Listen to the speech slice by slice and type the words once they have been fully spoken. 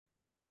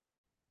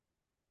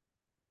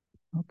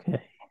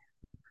Okay,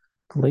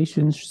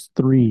 Galatians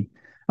 3.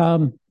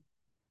 Um,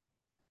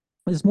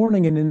 this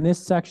morning and in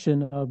this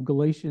section of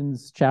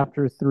Galatians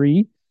chapter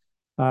 3,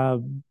 uh,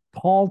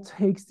 Paul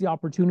takes the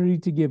opportunity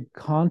to give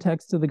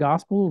context to the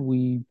gospel.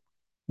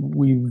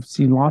 We've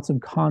seen lots of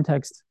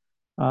context.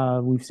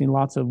 We've seen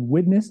lots of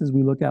witness as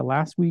we looked at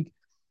last week.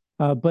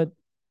 But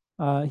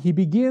he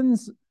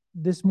begins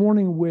this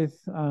morning with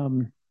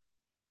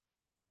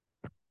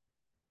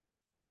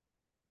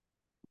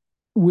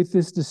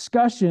this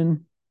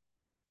discussion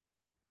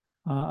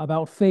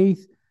about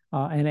faith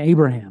and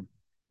Abraham,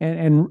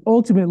 and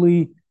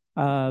ultimately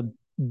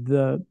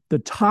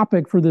the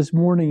topic for this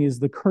morning is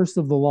the curse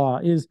of the law,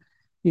 is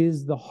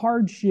the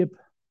hardship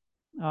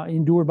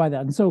endured by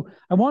that. And so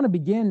I want to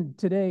begin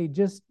today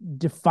just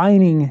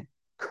defining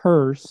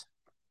curse.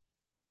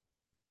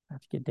 I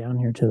have to get down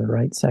here to the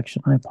right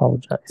section. I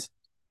apologize.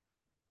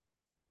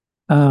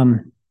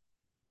 Um,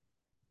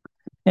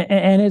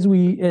 and as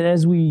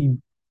we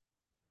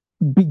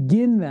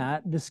begin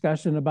that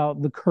discussion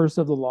about the curse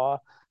of the law,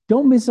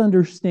 don't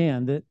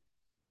misunderstand that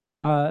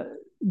uh,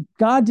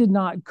 God did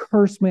not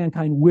curse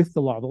mankind with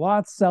the law. The law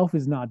itself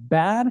is not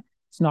bad.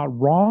 It's not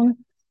wrong.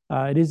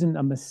 It isn't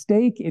a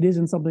mistake. It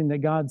isn't something that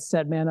God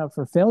set man up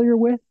for failure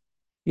with.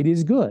 It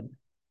is good.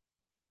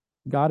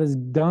 God has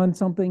done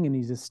something and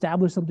he's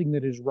established something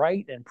that is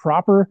right and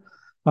proper,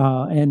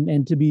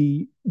 and to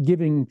be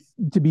given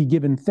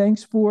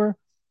thanks for.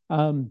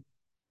 Um,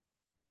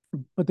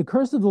 but the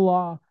curse of the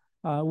law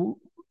uh,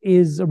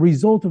 is a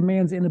result of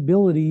man's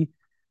inability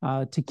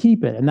to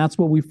keep it. And that's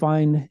what we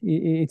find.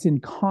 It's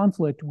in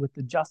conflict with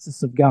the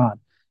justice of God.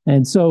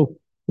 And so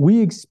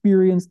we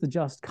experience the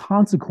just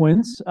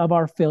consequence of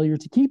our failure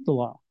to keep the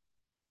law.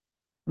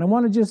 And I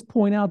want to just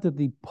point out that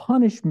the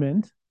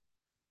punishment,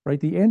 right,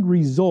 the end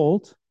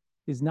result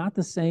is not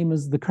the same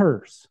as the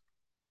curse.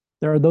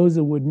 There are those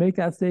that would make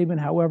that statement.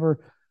 However,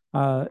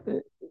 uh,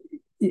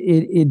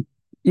 it,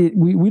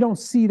 we don't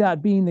see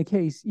that being the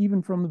case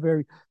even from the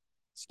very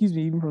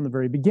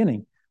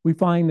beginning. We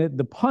find that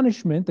the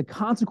punishment, the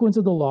consequence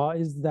of the law,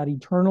 is that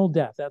eternal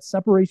death, that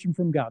separation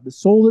from God. The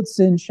soul that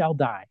sins shall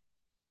die.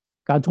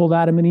 God told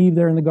Adam and Eve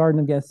there in the Garden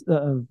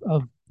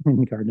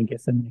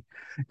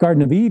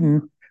of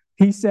Eden.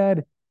 He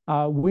said,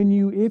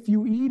 if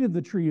you eat of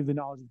the tree of the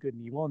knowledge of good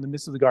and evil in the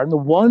midst of the garden, the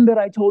one that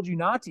I told you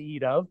not to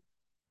eat of,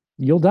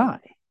 you'll die.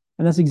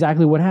 And that's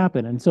exactly what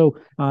happened. And so,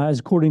 as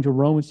according to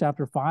Romans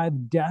chapter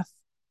 5, death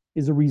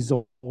is a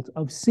result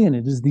of sin.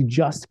 It is the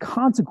just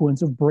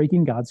consequence of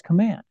breaking God's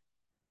command.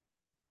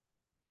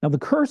 Now, the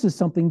curse is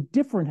something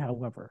different,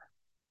 however.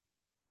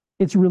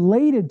 It's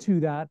related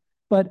to that,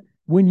 but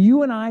when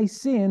you and I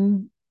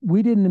sin,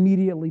 we didn't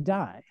immediately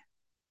die.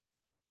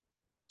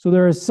 So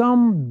there is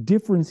some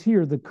difference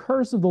here. The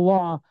curse of the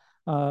law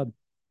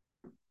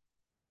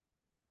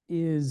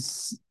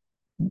is,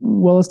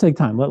 well, let's take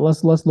time.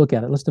 Let's look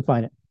at it. Let's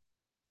define it.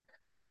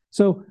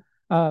 So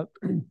I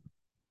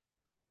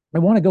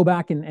want to go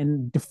back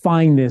and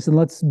define this, and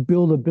let's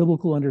build a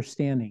biblical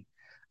understanding,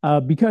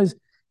 because,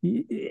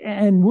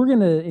 and we're going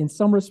to, in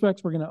some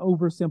respects, we're going to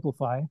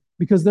oversimplify,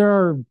 because there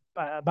are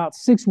about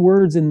 6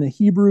 words in the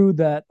Hebrew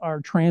that are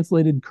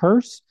translated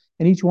curse,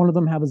 and each one of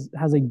them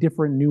has a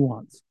different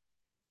nuance.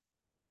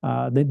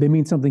 They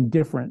mean something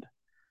different.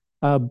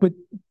 But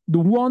the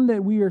one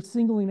that we are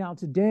singling out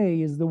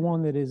today is the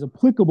one that is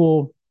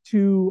applicable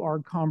to our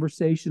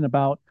conversation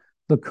about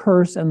the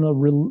curse and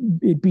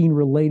it being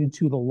related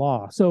to the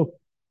law. So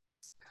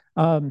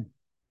it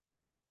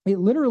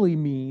literally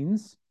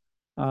means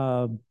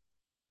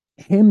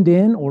hemmed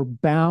in or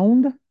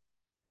bound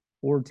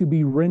or to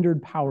be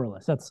rendered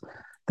powerless.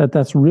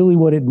 That's really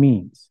what it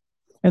means.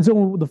 And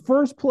so the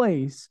first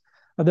place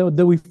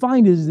that we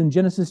find is in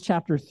Genesis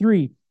chapter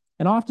 3.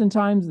 And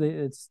oftentimes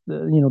it's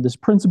this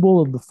principle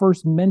of the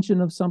first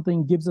mention of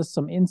something gives us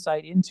some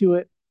insight into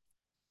it.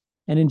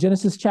 And in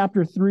Genesis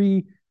chapter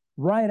 3,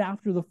 right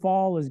after the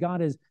fall, as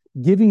God is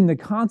giving the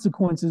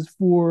consequences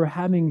for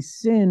having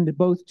sinned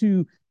both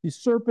to the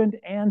serpent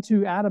and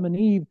to Adam and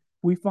Eve,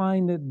 we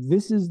find that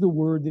this is the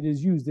word that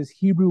is used, this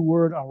Hebrew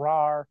word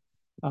arar.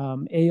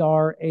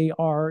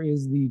 A-R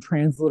is the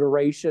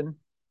transliteration.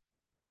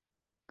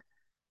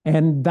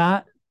 And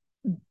that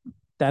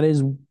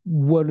is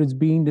what is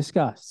being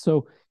discussed.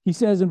 So he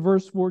says in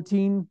verse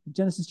 14,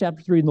 Genesis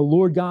chapter 3, and the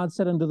Lord God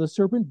said unto the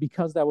serpent,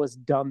 because thou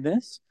hast done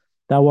this,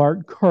 thou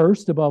art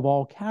cursed above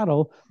all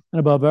cattle and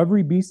above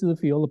every beast of the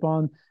field.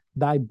 Upon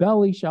thy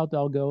belly shalt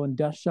thou go, and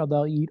dust shalt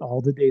thou eat all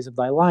the days of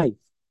thy life.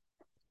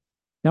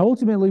 Now,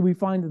 ultimately, we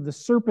find that the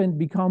serpent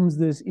becomes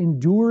this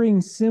enduring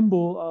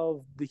symbol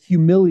of the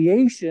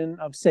humiliation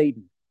of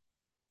Satan.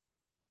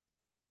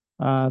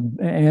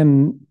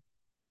 And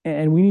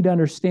we need to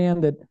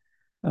understand that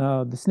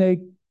the snake,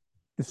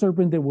 the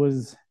serpent that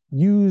was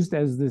used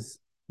as this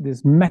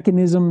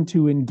mechanism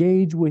to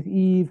engage with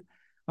Eve,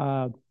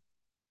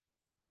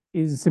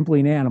 is simply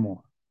an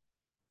animal.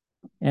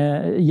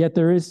 Yet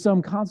there is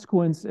some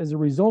consequence as a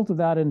result of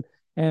that, and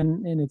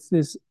it's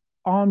this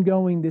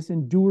ongoing, this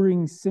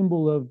enduring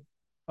symbol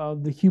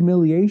of the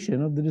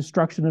humiliation, of the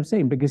destruction of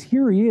Satan, because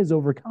here he is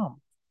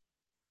overcome.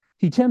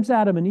 He tempts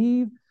Adam and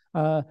Eve.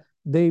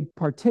 They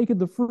partake of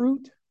the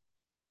fruit.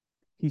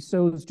 He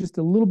sows just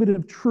a little bit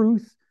of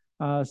truth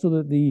so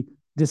that the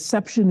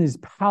deception is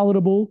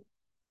palatable.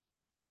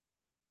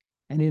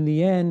 And in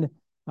the end,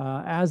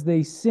 as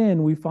they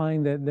sin, we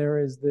find that there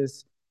is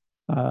this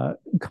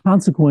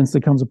consequence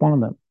that comes upon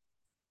them.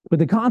 But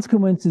the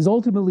consequence is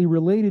ultimately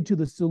related to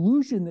the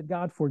solution that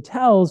God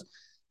foretells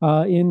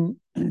in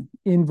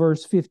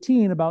verse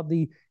 15 about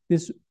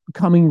this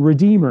coming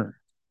Redeemer.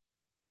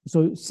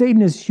 So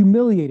Satan is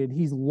humiliated.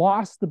 He's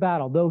lost the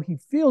battle. Though he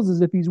feels as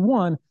if he's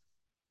won,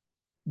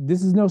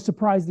 this is no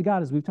surprise to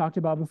God, as we've talked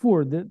about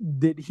before,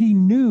 that he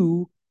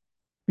knew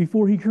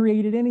before he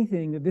created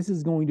anything that this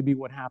is going to be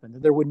what happened,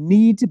 that there would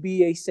need to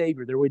be a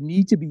Savior, there would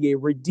need to be a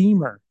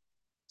Redeemer,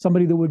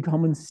 somebody that would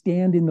come and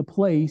stand in the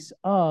place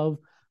of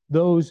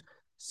those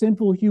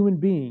sinful human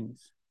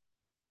beings.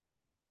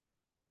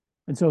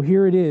 And so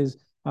here it is.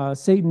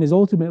 Satan is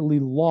ultimately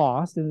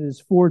lost, and it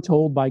is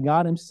foretold by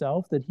God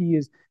himself that he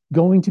is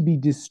going to be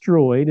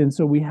destroyed. And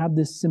so we have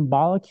this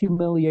symbolic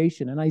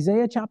humiliation. In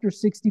Isaiah chapter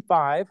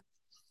 65,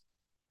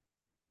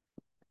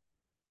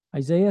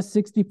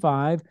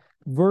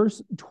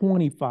 verse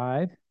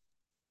 25,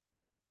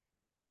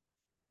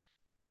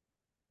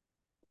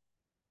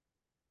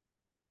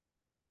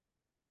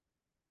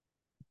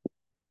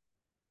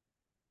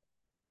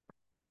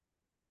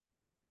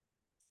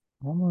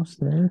 almost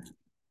there.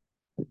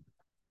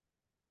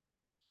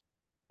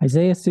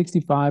 Isaiah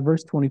 65,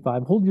 verse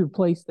 25. Hold your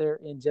place there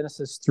in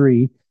Genesis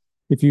 3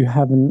 if you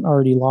haven't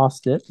already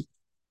lost it.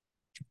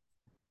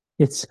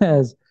 It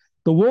says,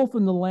 "The wolf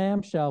and the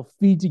lamb shall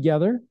feed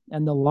together,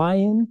 and the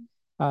lion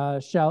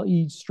shall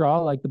eat straw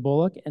like the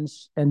bullock,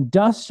 and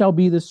dust shall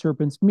be the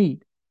serpent's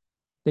meat.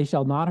 They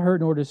shall not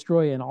hurt nor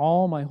destroy in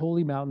all my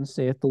holy mountain,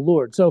 saith the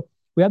Lord." So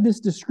we have this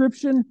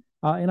description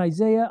in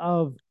Isaiah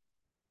of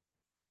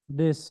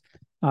this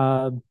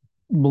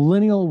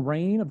millennial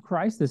reign of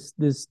Christ,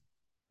 this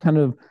kind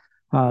of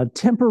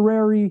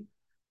temporary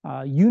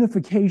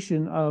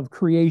unification of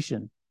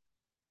creation.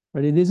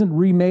 Right? It isn't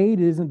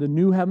remade, it isn't the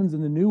new heavens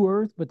and the new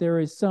earth, but there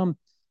is some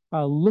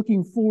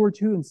looking forward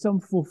to and some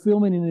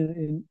fulfillment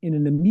in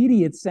an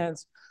immediate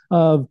sense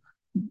of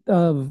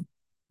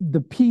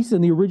the peace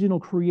and the original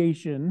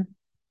creation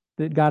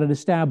that God had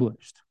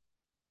established.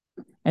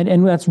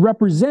 And that's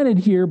represented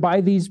here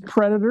by these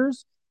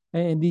predators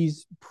and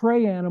these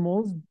prey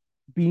animals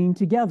being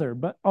together.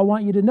 But I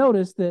want you to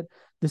notice that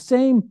the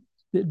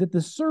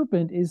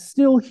serpent is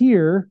still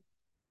here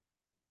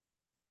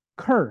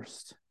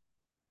cursed.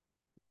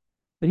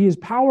 That he is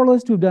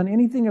powerless to have done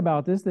anything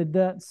about this,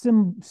 that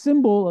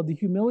symbol of the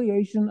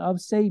humiliation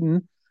of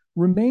Satan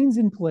remains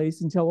in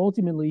place until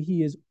ultimately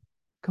he is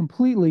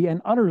completely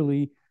and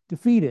utterly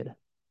defeated.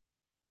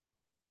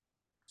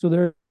 So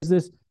there's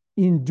this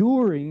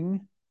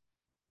enduring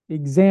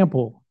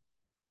example.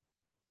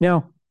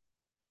 Now,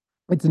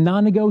 it's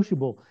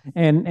non-negotiable,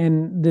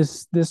 and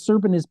this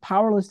serpent is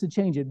powerless to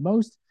change it.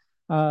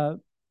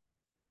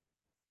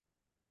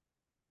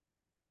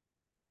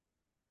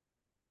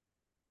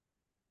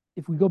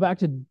 If we go back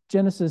to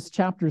Genesis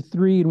chapter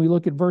 3 and we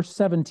look at verse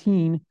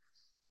 17,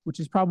 which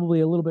is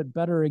probably a little bit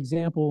better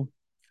example,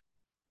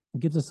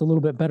 it gives us a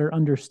little bit better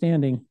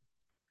understanding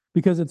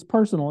because it's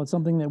personal. It's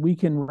something that we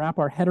can wrap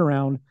our head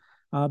around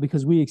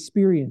because we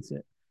experience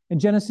it. In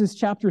Genesis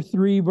chapter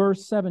 3,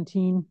 verse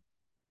 17,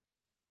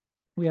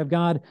 we have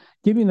God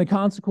giving the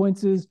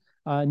consequences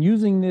and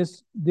using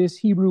this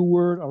Hebrew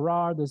word,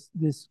 arar,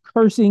 this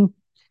cursing.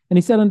 And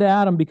he said unto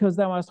Adam, "Because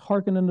thou hast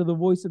hearkened unto the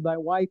voice of thy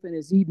wife and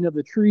hast eaten of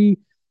the tree,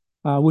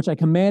 which I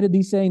commanded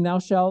thee, saying, thou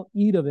shalt not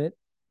eat of it,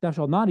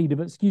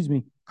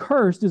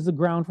 cursed is the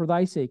ground for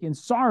thy sake. In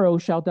sorrow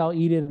shalt thou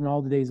eat it in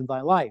all the days of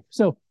thy life."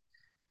 So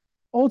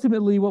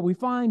ultimately what we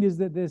find is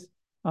that this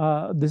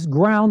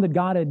ground that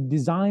God had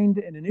designed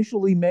and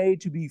initially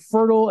made to be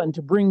fertile and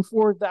to bring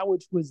forth that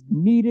which was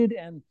needed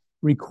and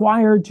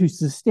required to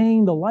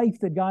sustain the life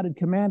that God had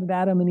commanded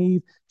Adam and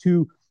Eve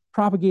to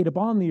propagate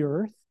upon the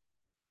earth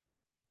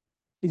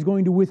is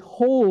going to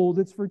withhold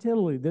its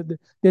fertility.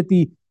 That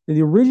the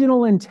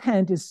original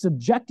intent is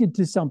subjected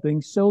to something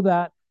so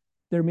that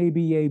there may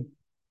be a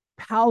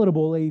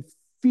palatable, a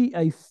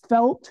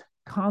felt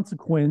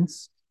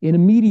consequence in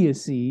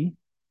immediacy,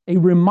 a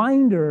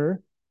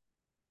reminder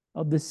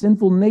of the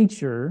sinful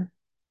nature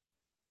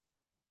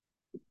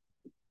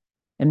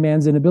and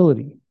man's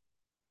inability.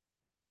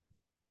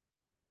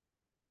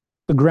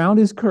 The ground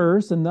is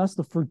cursed, and thus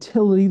the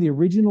fertility, the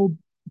original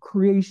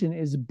creation,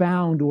 is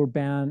bound or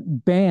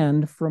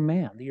banned from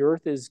man. The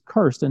earth is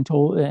cursed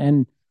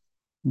and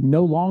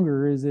no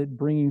longer is it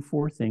bringing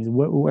forth things.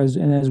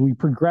 And as we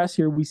progress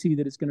here, we see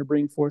that it's going to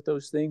bring forth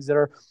those things that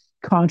are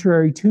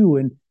contrary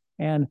to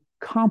and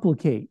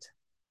complicate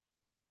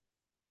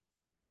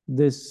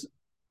this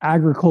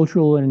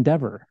agricultural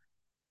endeavor.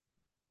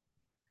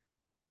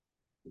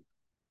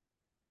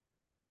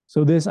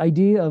 So this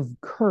idea of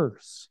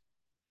curse,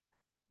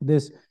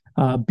 this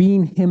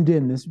being hemmed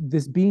in,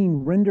 this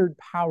being rendered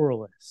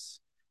powerless,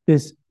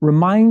 this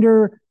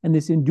reminder and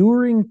this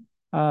enduring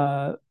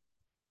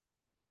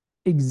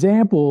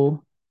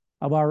example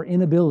of our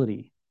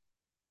inability.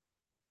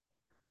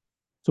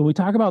 So we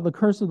talk about the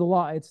curse of the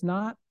law. It's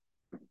not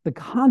the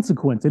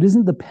consequence. It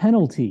isn't the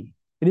penalty.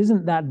 It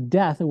isn't that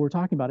death that we're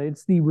talking about.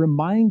 It's the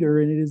reminder,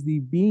 and it is the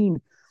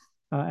being,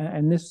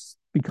 and this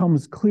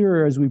becomes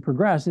clearer as we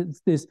progress.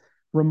 It's this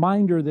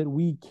reminder that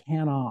we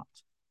cannot,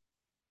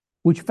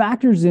 which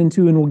factors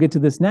into, and we'll get to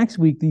this next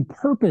week, the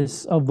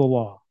purpose of the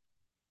law.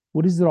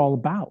 What is it all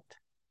about?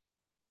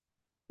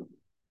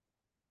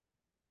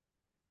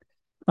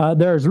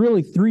 There's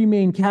really three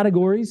main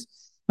categories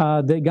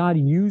that God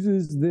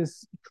uses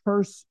this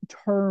curse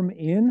term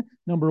in.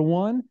 Number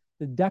one,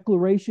 the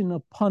declaration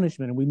of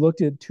punishment. And we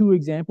looked at two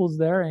examples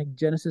there in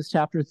Genesis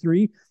chapter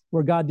 3,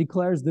 where God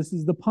declares this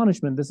is the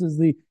punishment. This is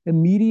the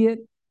immediate,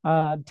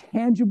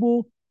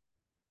 tangible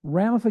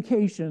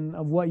ramification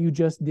of what you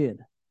just did.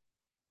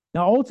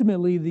 Now,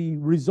 ultimately, the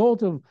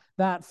result of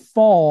that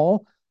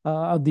fall,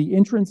 of the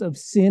entrance of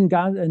sin,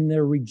 God, and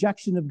their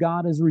rejection of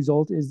God as a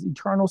result, is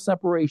eternal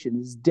separation,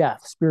 is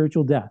death,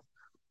 spiritual death.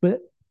 But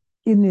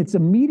in its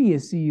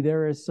immediacy,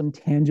 there is some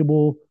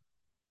tangible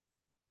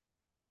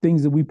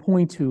things that we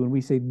point to, and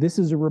we say, this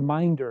is a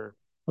reminder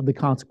of the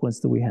consequence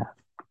that we have.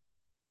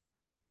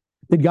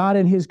 That God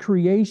in his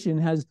creation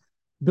has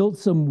built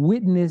some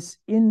witness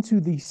into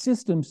the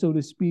system, so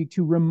to speak,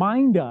 to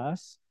remind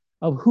us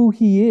of who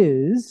he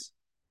is,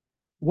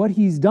 what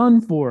he's done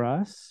for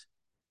us,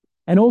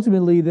 and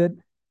ultimately that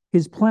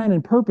his plan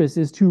and purpose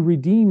is to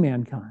redeem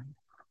mankind.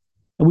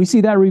 And we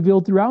see that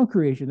revealed throughout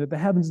creation, that the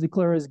heavens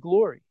declare his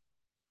glory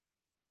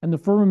and the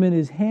firmament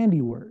is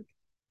handiwork.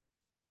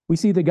 We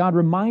see that God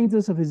reminds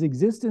us of his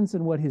existence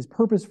and what his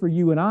purpose for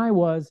you and I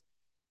was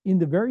in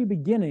the very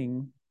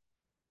beginning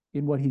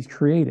in what he's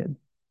created.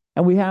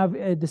 And we have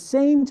at the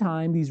same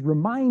time these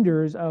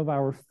reminders of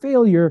our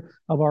failure,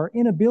 of our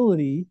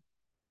inability,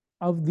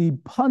 of the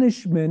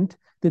punishment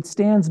that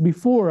stands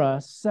before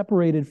us,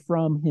 separated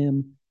from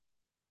him,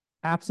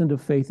 absent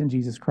of faith in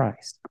Jesus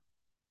Christ.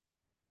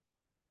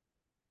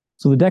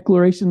 So the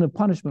declaration of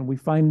punishment, we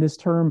find this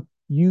term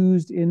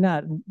used in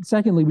that.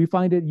 Secondly, we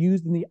find it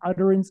used in the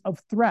utterance of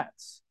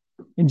threats.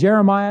 In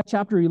Jeremiah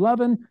chapter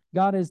 11,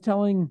 God is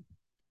telling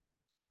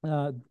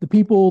the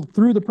people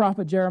through the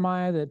prophet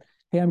Jeremiah that,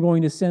 hey, I'm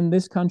going to send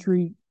this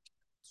country,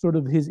 sort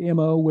of his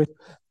MO with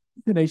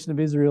the nation of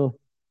Israel.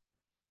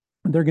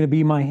 They're going to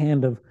be my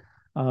hand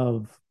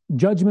of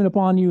judgment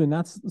upon you. And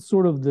that's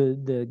sort of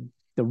the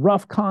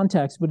rough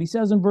context. But he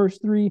says in verse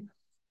 3,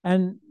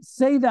 and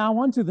say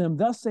thou unto them,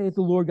 thus saith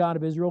the Lord God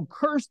of Israel,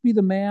 cursed be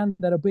the man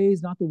that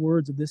obeys not the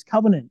words of this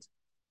covenant.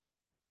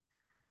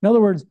 In other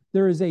words,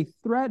 there is a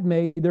threat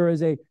made, there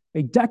is a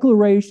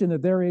declaration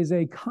that there is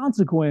a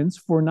consequence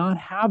for not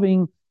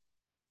having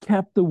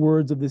kept the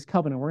words of this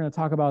covenant. We're going to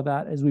talk about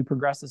that as we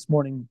progress this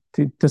morning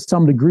to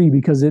some degree,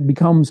 because it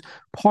becomes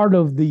part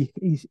of the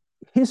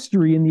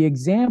history and the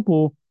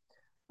example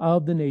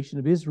of the nation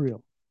of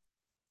Israel.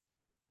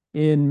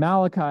 In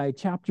Malachi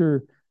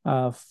chapter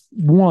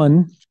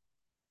 1,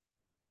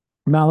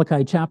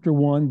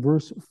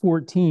 verse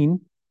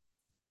 14,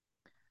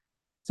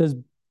 says,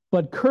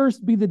 but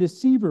cursed be the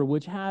deceiver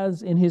which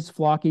has in his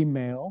flock a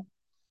male,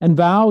 and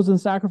vows and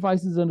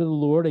sacrifices unto the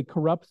Lord a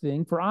corrupt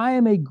thing. For I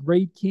am a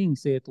great king,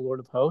 saith the Lord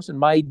of hosts, and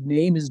my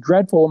name is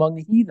dreadful among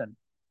the heathen.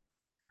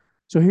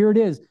 So here it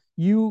is.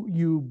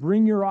 You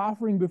bring your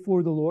offering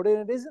before the Lord,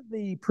 and it isn't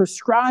the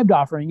prescribed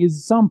offering,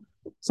 it's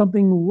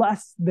something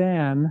less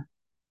than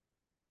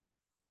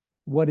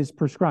what is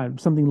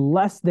prescribed, something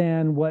less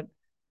than what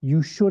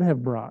you should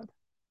have brought.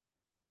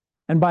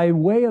 And by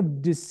way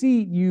of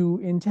deceit, you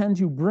intend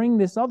to bring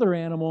this other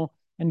animal,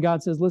 and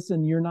God says,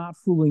 listen, you're not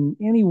fooling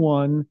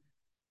anyone.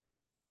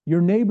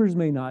 Your neighbors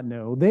may not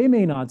know, they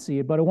may not see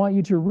it, but I want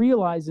you to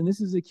realize, and this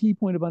is a key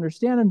point of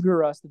understanding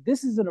for us, that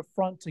this is an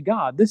affront to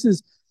God. This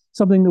is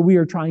something that we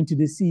are trying to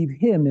deceive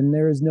him, and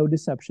there is no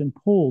deception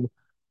pulled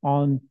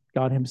on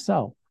God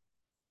himself.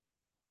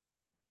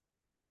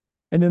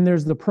 And then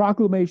there's the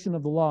proclamation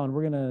of the law, and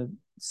we're going to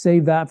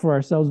save that for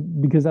ourselves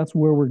because that's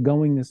where we're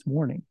going this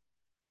morning.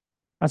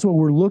 That's what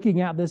we're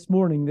looking at this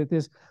morning, that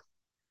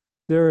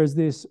there is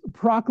this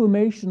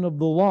proclamation of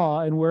the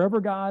law, and wherever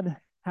God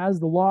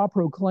has the law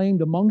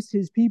proclaimed amongst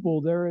his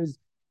people, there is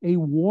a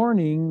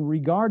warning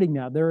regarding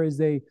that. There is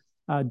a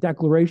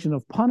declaration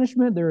of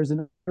punishment. There is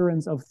an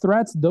utterance of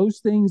threats. Those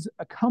things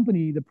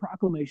accompany the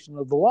proclamation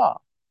of the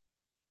law.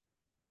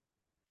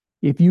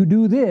 If you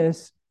do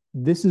this,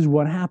 this is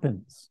what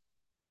happens.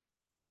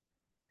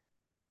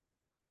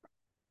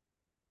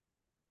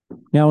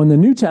 Now, in the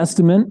New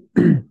Testament,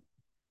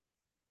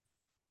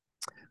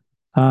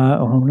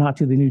 not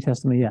to the New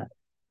Testament yet,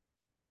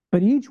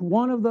 but each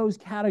one of those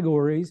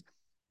categories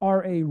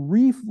are a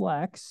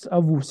reflex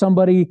of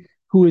somebody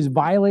who is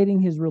violating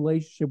his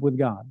relationship with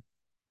God.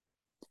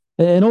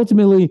 And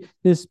ultimately,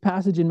 this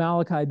passage in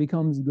Malachi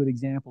becomes a good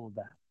example of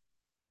that.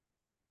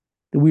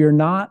 That we are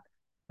not,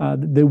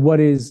 that what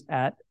is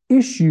at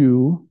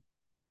issue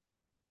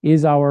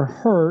is our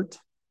hurt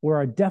or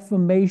our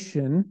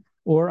defamation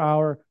or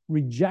our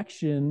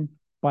rejection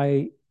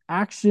by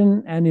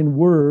action and in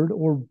word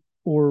or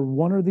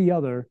one or the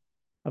other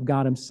of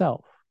God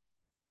himself.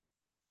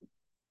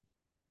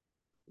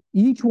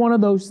 Each one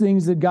of those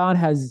things that God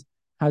has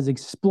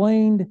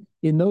explained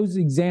in those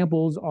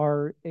examples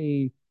are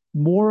a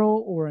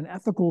moral or an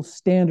ethical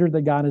standard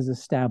that God has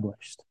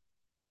established.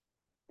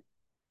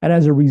 And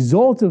as a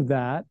result of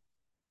that,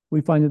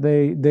 we find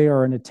that they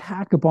are an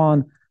attack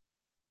upon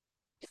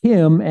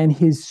him and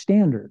his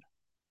standard.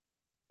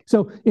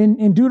 So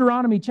in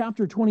Deuteronomy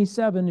chapter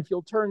 27, if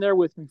you'll turn there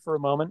with me for a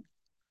moment,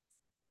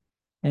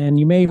 and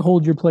you may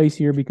hold your place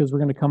here because we're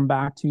going to come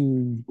back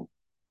to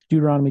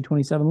Deuteronomy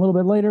 27 a little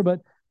bit later,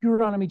 but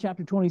Deuteronomy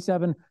chapter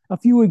 27, a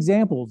few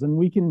examples, and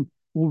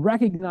we'll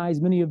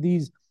recognize many of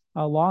these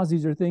laws.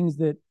 These are things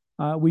that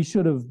we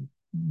should have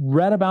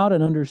read about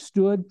and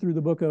understood through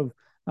the book of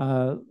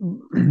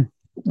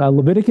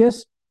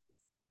Leviticus,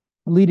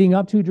 leading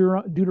up to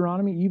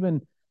Deuteronomy,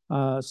 even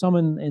some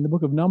in the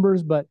book of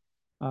Numbers, but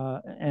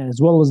and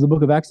as well as the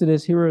book of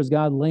Exodus. Here is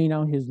God laying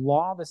out his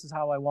law. This is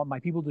how I want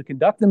my people to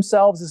conduct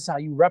themselves. This is how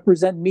you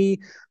represent me.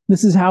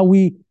 This is how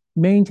we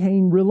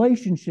maintain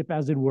relationship,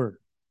 as it were.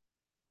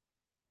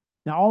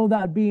 Now, all of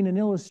that being an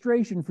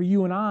illustration for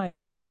you and I,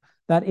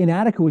 that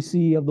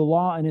inadequacy of the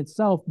law in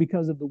itself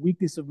because of the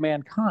weakness of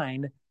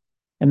mankind.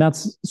 And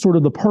that's sort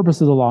of the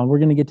purpose of the law. And we're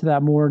going to get to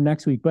that more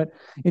next week. But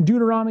in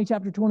Deuteronomy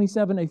chapter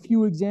 27, a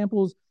few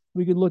examples.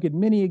 We could look at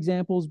many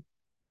examples,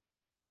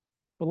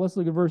 but let's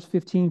look at verse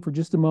 15 for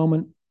just a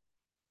moment.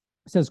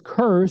 It says,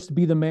 "Cursed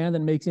be the man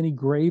that makes any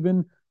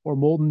graven or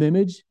molten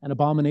image, an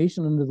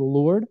abomination unto the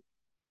Lord,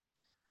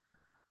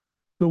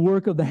 the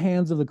work of the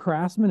hands of the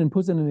craftsman, and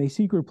puts it in a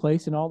secret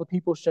place, and all the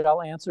people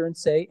shall answer and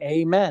say,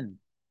 Amen."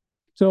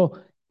 So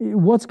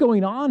what's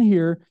going on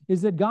here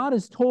is that God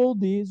has told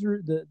the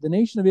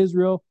nation of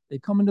Israel, they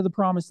come into the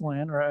promised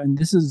land, and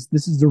this is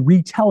the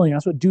retelling.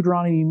 That's what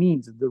Deuteronomy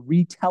means, the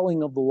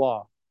retelling of the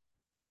law.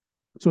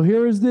 So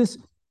here is this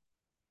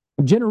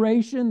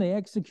generation. They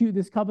execute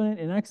this covenant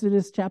in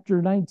Exodus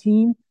chapter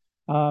 19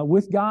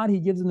 with God. He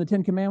gives them the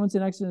 10 Commandments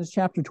in Exodus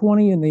chapter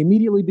 20, and they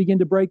immediately begin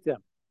to break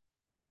them.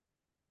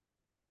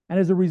 And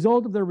as a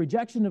result of their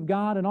rejection of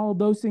God and all of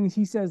those things,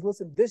 he says,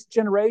 listen, this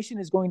generation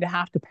is going to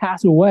have to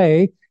pass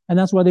away. And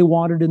that's why they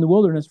wandered in the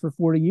wilderness for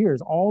 40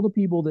 years. All the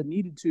people that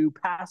needed to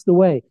passed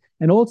away.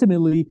 And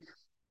ultimately,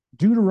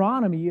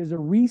 Deuteronomy is a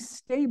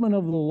restatement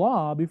of the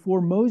law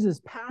before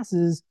Moses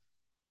passes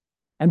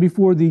and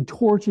before the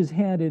torch is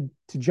handed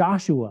to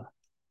Joshua,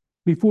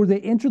 before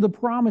they enter the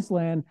promised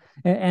land.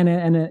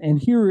 And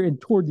here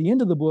toward the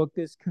end of the book,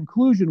 this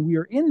conclusion, we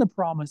are in the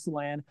promised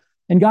land.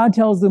 And God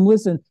tells them,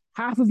 listen,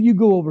 half of you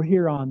go over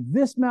here on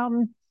this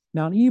mountain,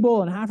 Mount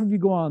Ebal, and half of you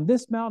go on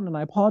this mountain. And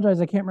I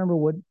apologize, I can't remember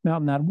what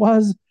mountain that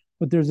was,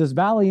 but there's this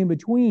valley in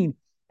between.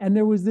 And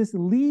there was this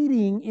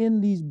leading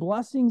in these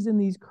blessings and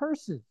these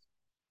curses.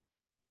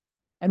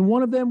 And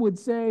one of them would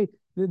say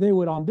that they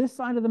would, on this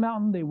side of the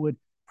mountain, they would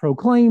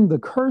proclaim the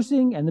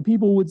cursing, and the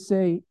people would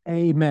say,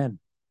 Amen.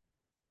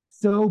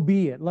 So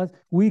be it.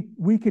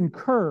 We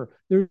concur.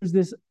 There's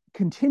this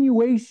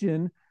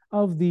continuation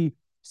of the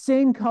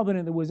same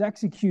covenant that was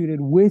executed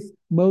with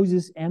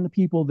Moses and the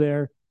people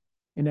there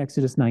in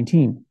Exodus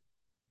 19.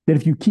 That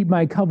if you keep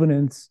my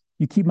covenants,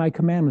 you keep my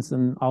commandments,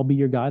 then I'll be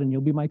your God and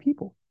you'll be my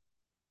people.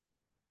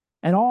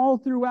 And all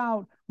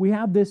throughout, we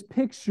have this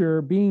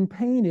picture being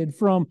painted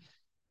from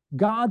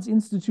God's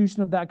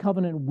institution of that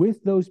covenant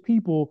with those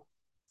people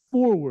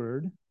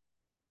forward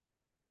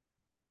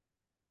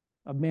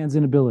of man's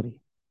inability.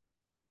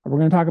 We're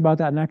going to talk about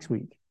that next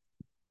week.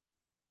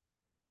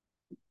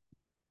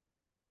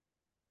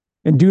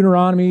 In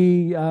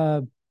Deuteronomy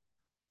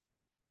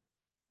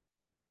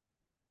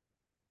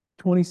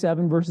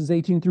 27, verses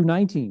 18 through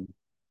 19,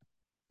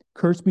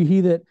 "Cursed be he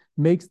that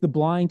makes the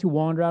blind to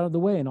wander out of the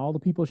way, and all the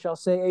people shall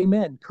say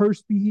Amen.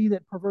 Cursed be he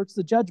that perverts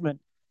the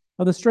judgment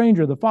of the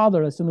stranger, the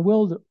fatherless, and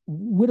the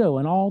widow,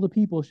 and all the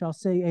people shall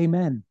say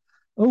Amen."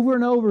 Over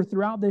and over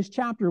throughout this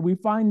chapter, we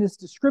find this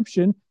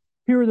description.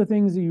 Here are the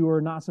things that you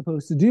are not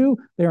supposed to do.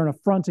 They are an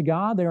affront to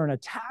God. They are an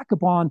attack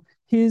upon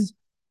his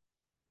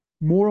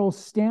moral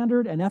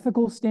standard and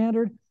ethical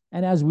standard.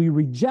 And as we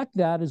reject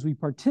that, as we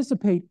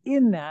participate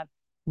in that,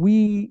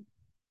 we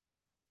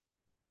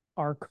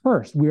are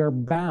cursed. We are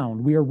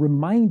bound. We are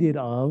reminded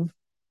of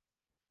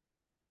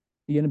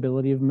the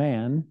inability of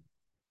man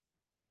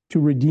to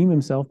redeem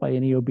himself by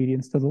any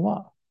obedience to the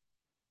law.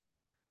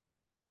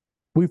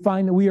 We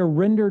find that we are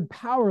rendered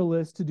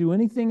powerless to do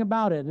anything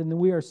about it, and that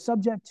we are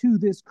subject to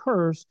this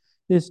curse,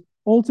 this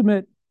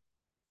ultimate,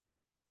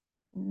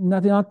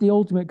 not the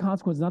ultimate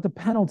consequence, not the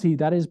penalty.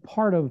 That is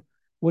part of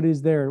what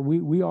is there.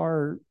 We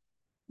are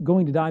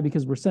going to die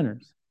because we're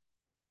sinners.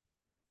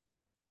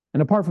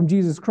 And apart from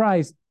Jesus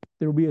Christ,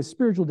 there will be a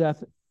spiritual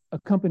death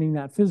accompanying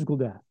that physical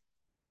death.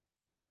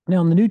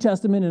 Now, in the New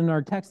Testament, in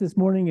our text this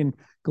morning in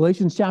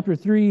Galatians chapter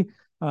 3,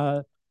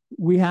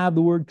 we have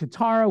the word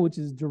katara, which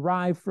is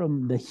derived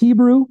from the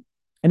Hebrew,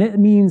 and it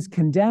means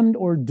condemned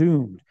or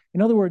doomed.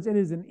 In other words, it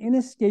is an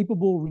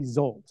inescapable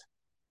result.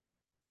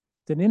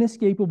 It's an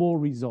inescapable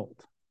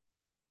result.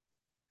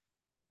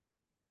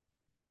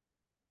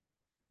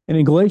 And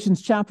in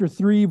Galatians chapter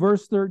 3,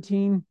 verse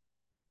 13,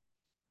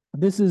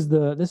 This is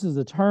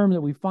the term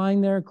that we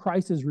find there.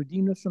 Christ has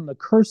redeemed us from the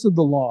curse of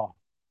the law.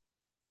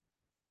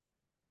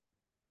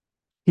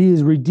 He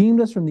has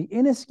redeemed us from the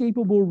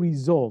inescapable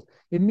result.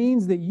 It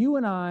means that you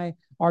and I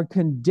are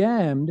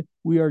condemned.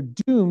 We are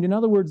doomed. In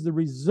other words, the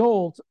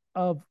result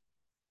of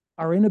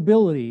our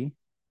inability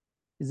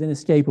is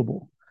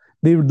inescapable.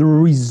 The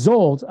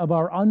result of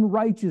our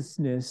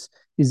unrighteousness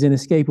is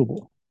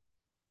inescapable.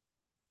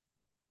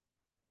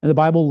 And the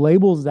Bible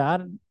labels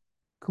that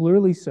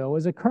clearly so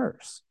as a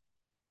curse.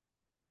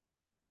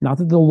 Not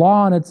that the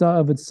law in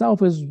of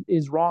itself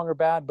is wrong or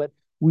bad, but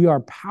we are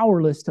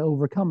powerless to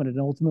overcome it. And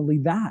ultimately,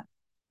 that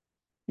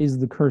is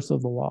the curse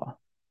of the law.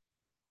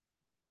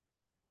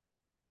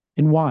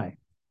 And why?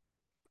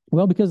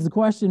 Well, because the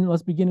question,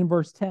 let's begin in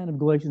verse 10 of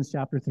Galatians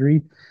chapter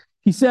 3.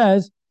 He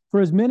says, "For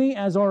as many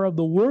as are of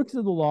the works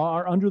of the law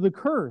are under the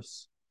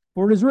curse.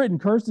 For it is written,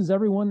 cursed is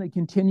everyone that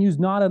continues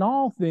not in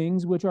all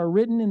things which are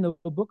written in the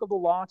book of the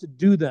law to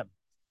do them."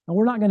 And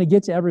we're not going to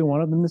get to every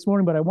one of them this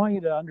morning, but I want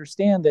you to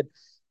understand that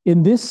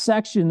in this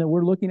section that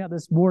we're looking at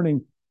this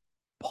morning,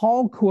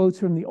 Paul quotes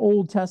from the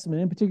Old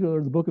Testament, in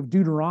particular the book of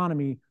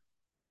Deuteronomy,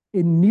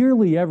 in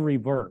nearly every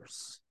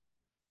verse.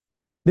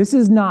 This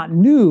is not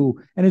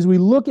new. And as we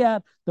look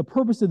at the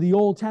purpose of the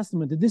Old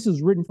Testament, that this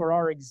is written for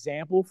our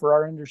example, for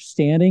our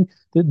understanding,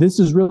 that this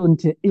is written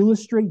to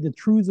illustrate the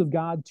truths of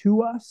God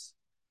to us,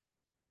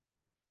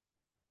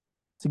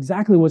 it's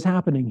exactly what's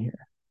happening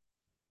here.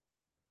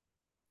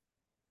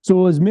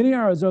 So as many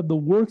are as of the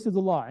works of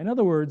the law. In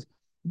other words,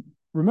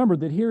 remember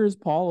that here is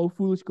Paul, O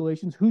foolish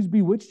Galatians, who's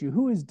bewitched you?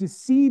 Who has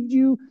deceived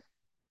you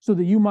so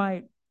that you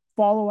might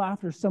follow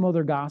after some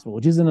other gospel,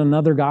 which isn't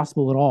another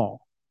gospel at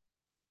all?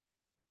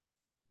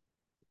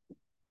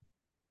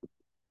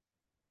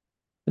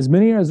 As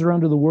many as are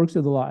under the works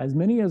of the law, as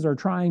many as are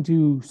trying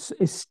to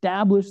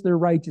establish their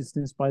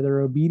righteousness by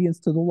their obedience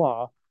to the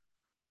law,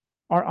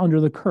 are under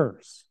the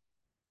curse.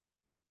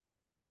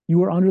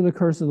 You are under the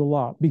curse of the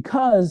law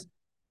because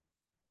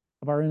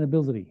of our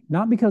inability.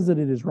 Not because that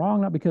it is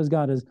wrong, not because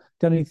God has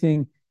done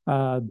anything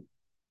that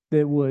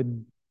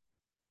would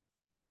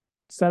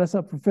set us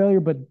up for failure,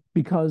 but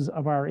because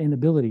of our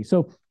inability.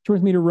 So turn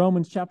with me to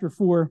Romans chapter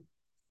 4.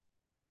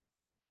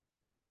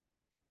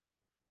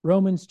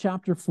 Romans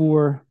chapter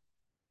 4,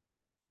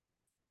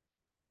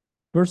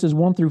 verses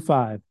 1 through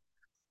 5. It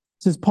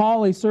says,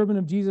 Paul, a servant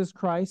of Jesus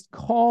Christ,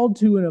 called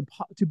to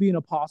be an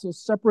apostle,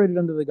 separated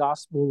under the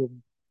gospel of,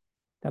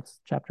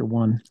 that's chapter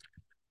 1.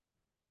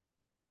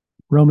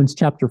 Romans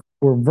chapter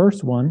 4,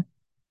 verse 1.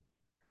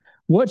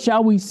 What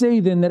shall we say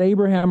then that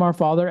Abraham our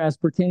father, as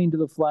pertaining to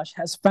the flesh,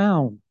 has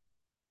found?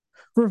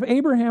 For if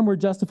Abraham were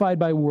justified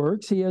by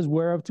works, he has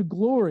whereof to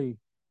glory,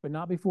 but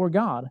not before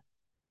God.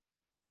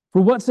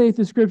 For what saith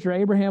the scripture?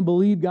 Abraham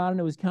believed God, and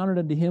it was counted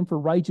unto him for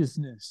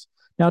righteousness.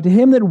 Now to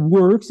him that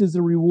works is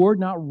the reward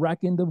not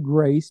reckoned of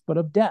grace, but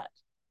of debt.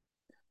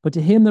 But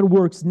to him that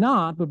works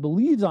not, but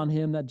believes on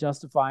him that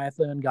justifieth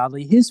the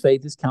ungodly, his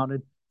faith is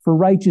counted for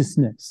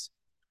righteousness.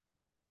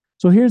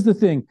 So here's the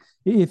thing.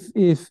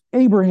 If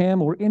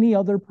Abraham or any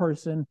other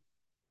person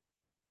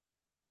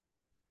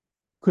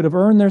could have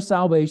earned their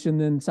salvation,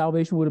 then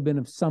salvation would have been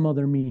of some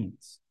other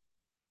means.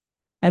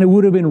 And it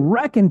would have been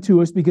reckoned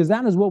to us because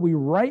that is what we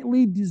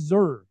rightly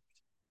deserved.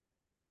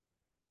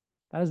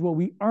 That is what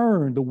we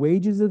earned. The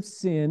wages of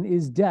sin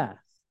is death.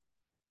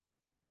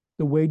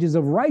 The wages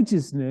of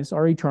righteousness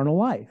are eternal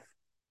life.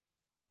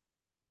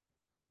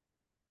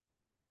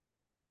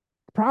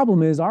 The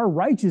problem is our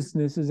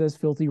righteousness is as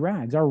filthy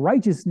rags. Our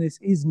righteousness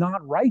is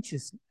not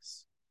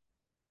righteousness.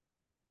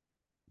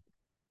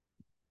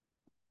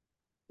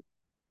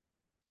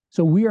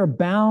 So we are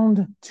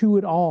bound to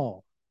it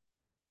all.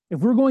 If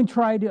we're going to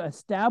try to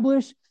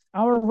establish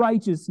our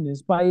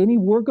righteousness by any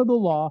work of the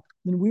law,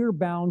 then we are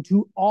bound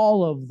to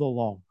all of the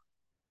law.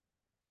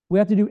 We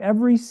have to do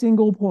every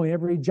single point,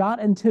 every jot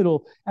and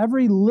tittle,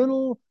 every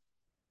little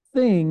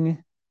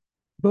thing,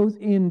 both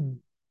in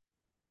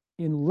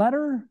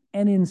letter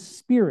and in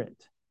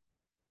spirit.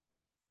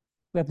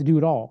 We have to do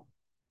it all.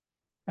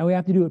 And we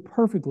have to do it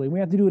perfectly. We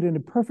have to do it in a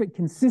perfect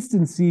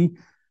consistency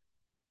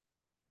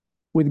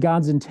with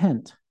God's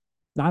intent,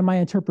 not my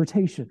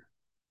interpretation.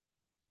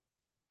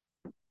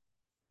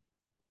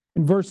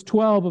 In verse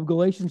 12 of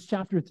Galatians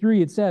chapter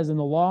 3, it says, and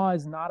the law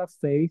is not of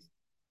faith.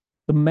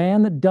 The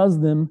man that does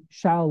them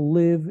shall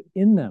live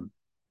in them.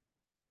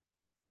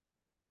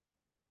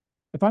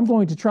 If I'm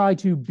going to try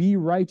to be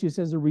righteous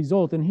as a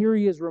result, and here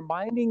he is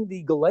reminding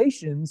the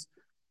Galatians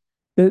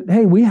that,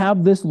 hey, we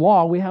have this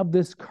law, we have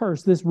this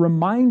curse, this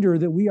reminder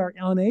that we are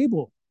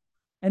unable.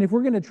 And if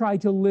we're going to try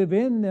to live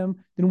in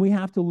them, then we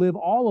have to live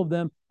all of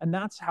them, and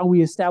that's how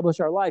we establish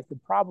our life. The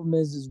problem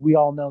is we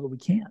all know that we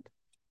can't.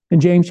 In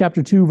James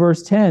chapter 2,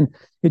 verse 10,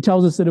 it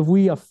tells us that if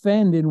we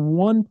offend in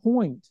one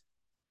point,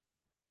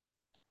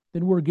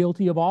 then we're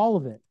guilty of all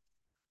of it.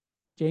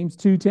 James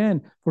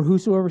 2:10, for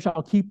whosoever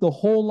shall keep the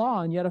whole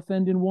law and yet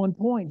offend in one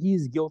point, he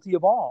is guilty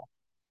of all.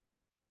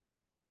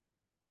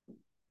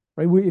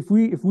 Right? If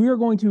we are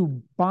going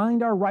to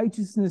bind our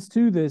righteousness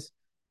to this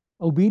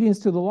obedience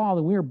to the law,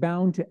 then we are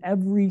bound to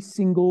every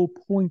single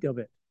point of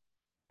it.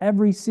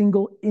 Every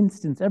single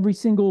instance, every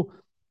single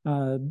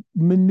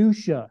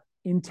minutia,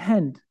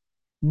 intent,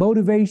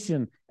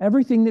 motivation,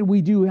 everything that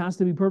we do has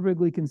to be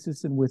perfectly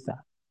consistent with that.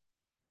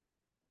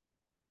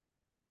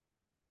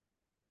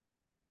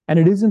 And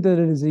it isn't that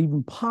it is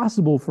even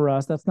possible for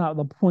us. That's not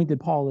the point that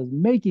Paul is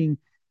making.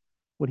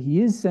 What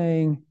he is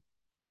saying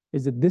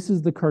is that this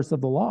is the curse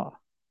of the law.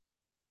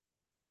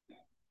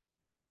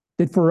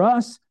 That for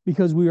us,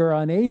 because we are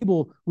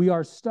unable, we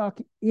are stuck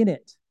in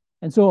it.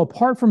 And so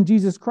apart from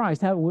Jesus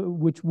Christ,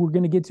 which we're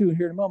going to get to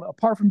here in a moment,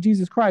 apart from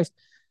Jesus Christ,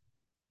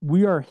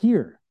 we are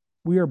here.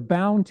 We are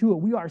bound to it.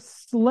 We are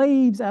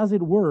slaves, as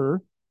it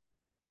were,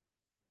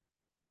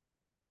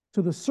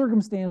 to the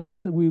circumstance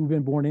that we've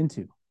been born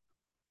into.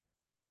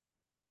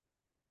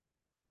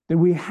 That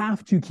we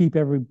have to keep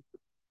every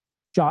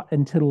jot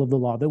and tittle of the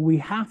law, that we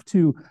have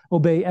to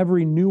obey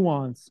every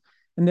nuance,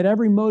 and that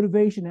every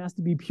motivation has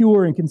to be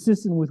pure and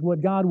consistent with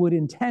what God would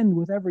intend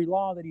with every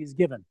law that he has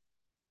given.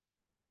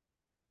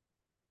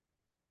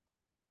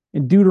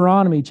 In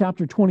Deuteronomy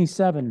chapter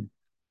 27,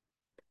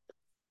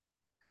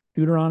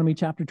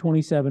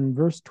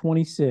 verse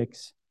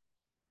 26,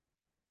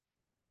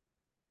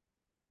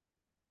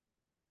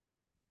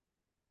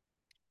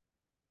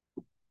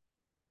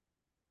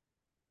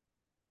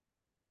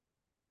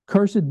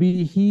 cursed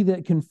be he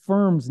that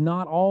confirms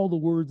not all the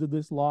words of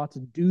this law to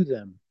do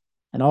them.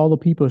 And all the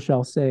people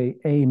shall say,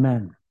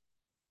 Amen.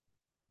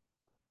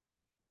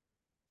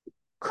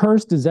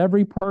 Cursed is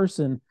every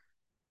person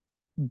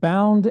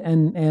bound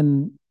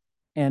and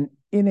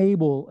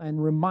unable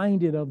and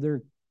reminded of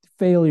their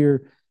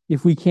failure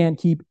if we can't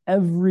keep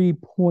every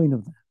point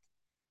of that.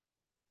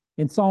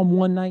 In Psalm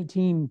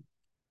 119,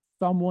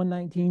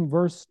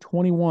 verse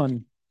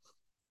 21,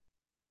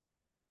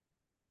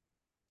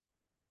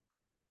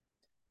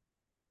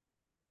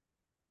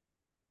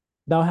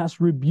 thou hast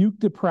rebuked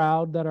the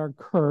proud that are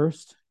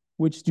cursed,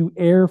 which do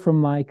err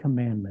from thy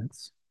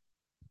commandments.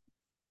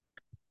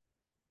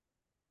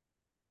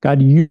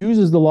 God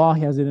uses the law.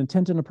 He has an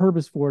intent and a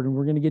purpose for it, and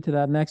we're going to get to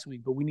that next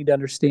week, but we need to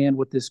understand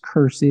what this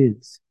curse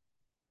is.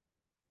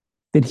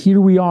 That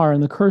here we are,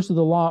 and the curse of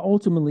the law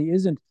ultimately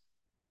isn't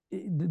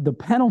the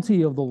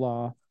penalty of the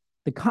law.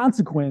 The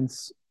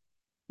consequence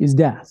is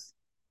death,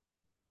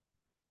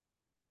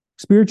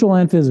 spiritual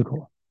and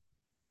physical.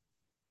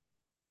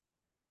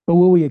 But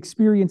what we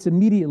experience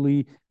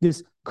immediately,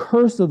 this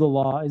curse of the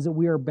law, is that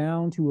we are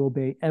bound to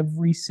obey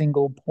every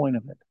single point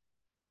of it.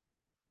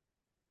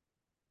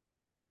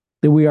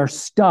 That we are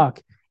stuck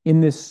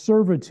in this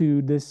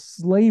servitude, this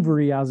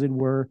slavery, as it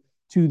were,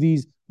 to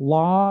these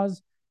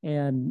laws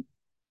and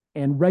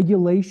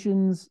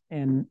regulations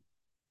and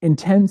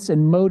intents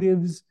and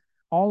motives,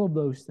 all of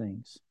those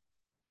things.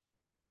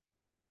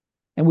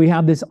 And we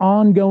have this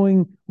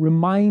ongoing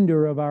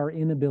reminder of our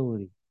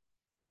inability.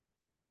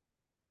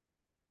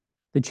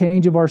 The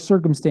change of our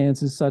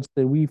circumstances such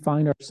that we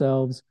find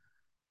ourselves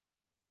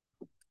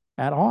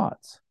at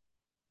odds.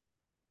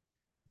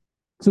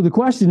 So the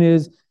question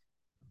is,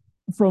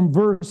 from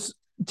verse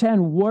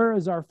 10, where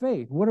is our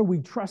faith? What are we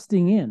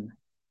trusting in?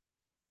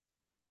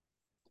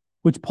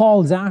 Which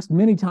Paul has asked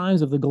many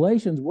times of the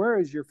Galatians, where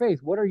is your faith?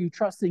 What are you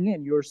trusting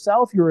in?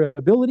 Yourself, your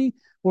ability,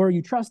 or are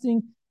you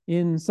trusting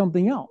in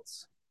something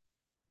else?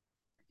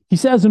 He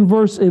says in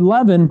verse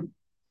 11,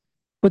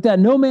 but that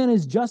no man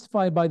is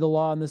justified by the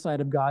law in the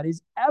sight of God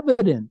is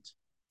evident,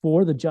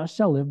 for the just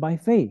shall live by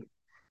faith.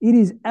 It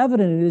is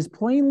evident, it is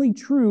plainly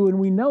true, and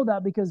we know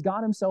that because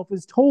God himself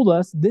has told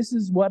us this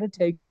is what it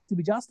takes to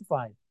be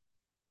justified.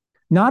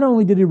 Not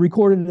only did he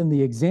record it in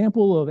the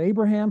example of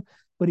Abraham,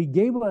 but he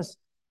gave us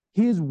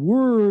his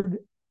word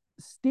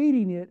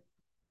stating it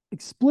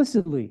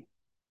explicitly.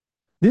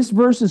 This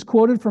verse is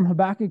quoted from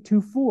Habakkuk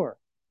 2:4.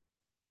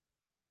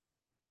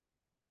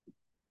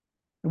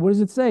 And what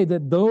does it say?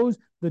 That those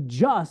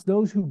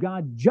who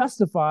God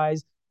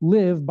justifies,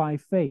 live by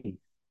faith.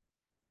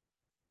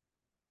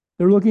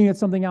 They're looking at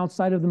something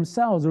outside of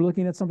themselves. They're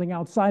looking at something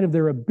outside of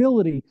their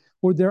ability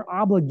or their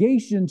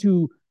obligation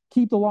to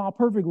keep the law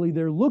perfectly.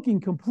 They're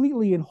looking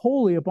completely and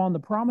wholly upon the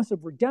promise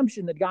of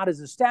redemption that God has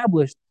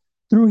established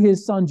through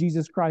his Son,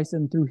 Jesus Christ,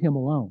 and through him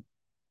alone.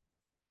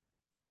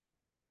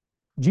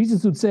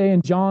 Jesus would say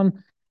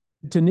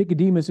to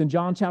Nicodemus in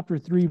John chapter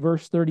 3,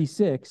 verse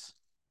 36,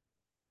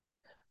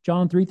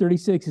 John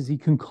 3:36, as he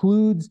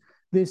concludes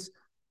this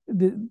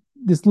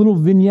little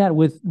vignette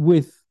with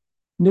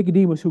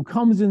Nicodemus, who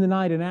comes in the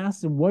night and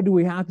asks him, what do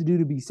we have to do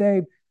to be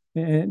saved?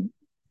 And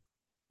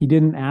he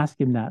didn't ask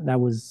him that. That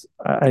was,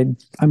 I'm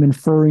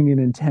inferring an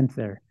intent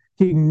there.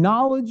 He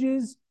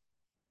acknowledges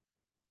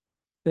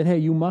that, hey,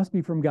 you must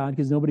be from God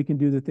because nobody can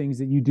do the things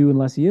that you do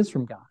unless he is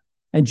from God.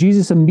 And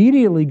Jesus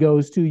immediately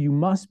goes to, you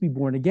must be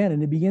born again.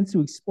 And he begins to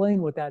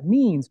explain what that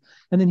means.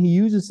 And then he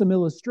uses some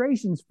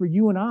illustrations for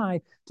you and I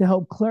to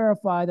help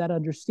clarify that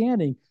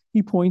understanding.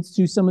 He points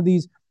to some of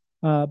these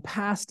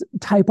past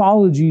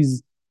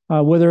typologies,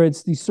 whether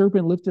it's the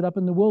serpent lifted up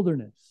in the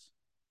wilderness,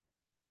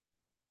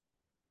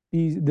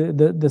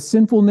 the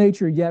sinful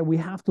nature, yet we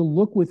have to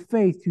look with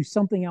faith to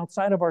something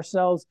outside of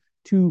ourselves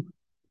to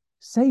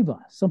save us,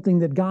 something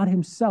that God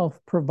himself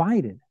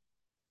provided.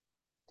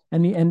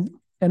 And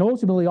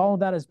ultimately, all of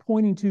that is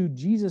pointing to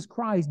Jesus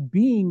Christ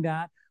being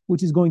that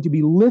which is going to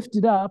be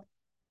lifted up.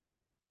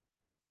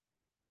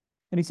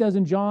 And he says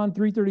in John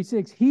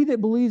 3:36, he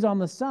that believes on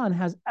the Son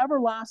has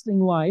everlasting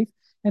life,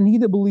 and he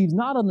that believes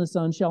not on the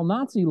Son shall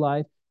not see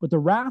life, but the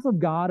wrath of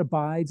God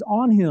abides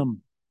on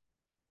him.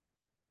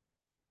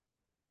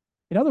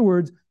 In other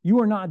words, you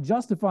are not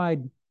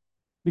justified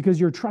because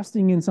you're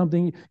trusting in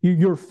something.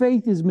 Your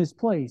faith is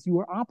misplaced. You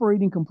are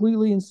operating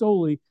completely and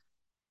solely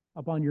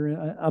upon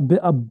your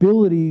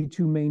ability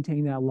to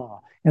maintain that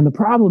law. And the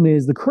problem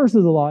is, the curse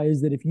of the law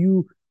is that if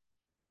you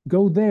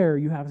go there,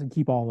 you have to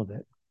keep all of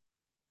it.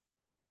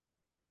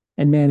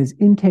 And man is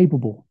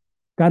incapable.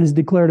 God has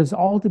declared us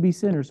all to be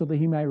sinners so that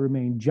he might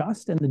remain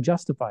just and the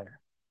justifier.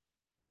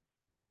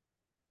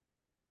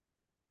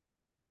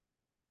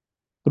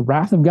 The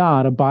wrath of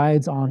God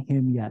abides on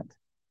him yet.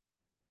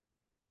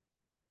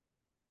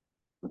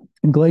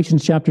 In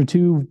Galatians chapter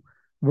 2,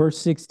 verse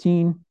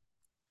 16,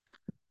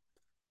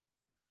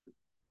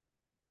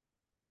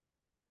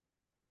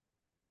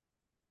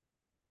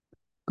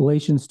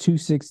 Galatians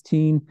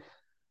 2:16,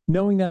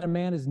 knowing that a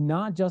man is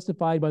not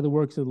justified by the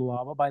works of the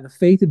law, but by the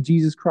faith of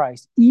Jesus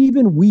Christ.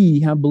 Even we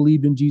have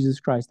believed in Jesus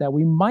Christ, that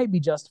we might be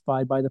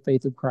justified by the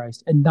faith of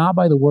Christ, and not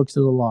by the works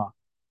of the law.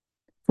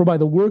 For by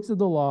the works of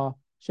the law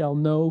shall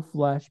no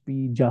flesh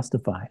be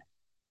justified.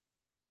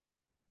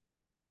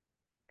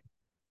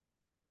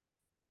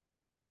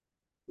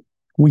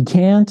 We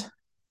can't,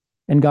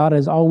 and God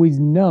has always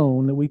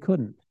known that we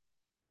couldn't.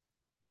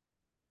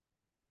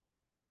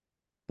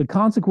 The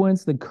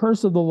consequence, the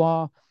curse of the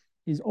law,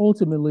 is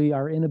ultimately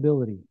our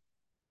inability,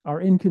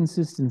 our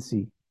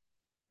inconsistency,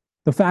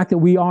 the fact that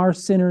we are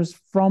sinners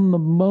from the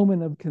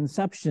moment of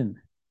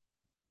conception.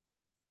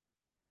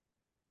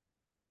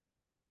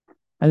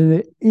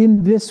 And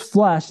in this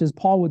flesh, as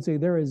Paul would say,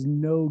 there is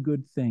no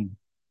good thing.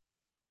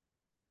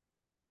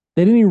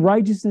 That any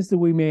righteousness that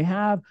we may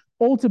have,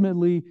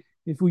 ultimately,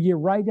 if we get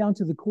right down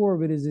to the core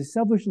of it, is a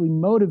selfishly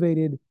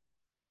motivated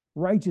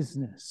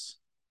righteousness.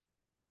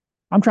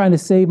 I'm trying to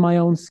save my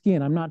own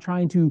skin. I'm not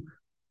trying to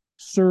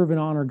serve and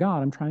honor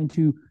God. I'm trying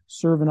to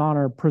serve and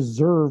honor,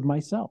 preserve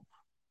myself.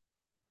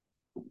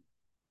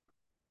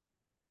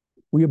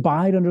 We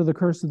abide under the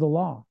curse of the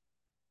law,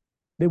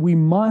 that we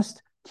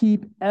must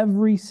keep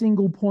every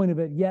single point of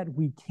it, yet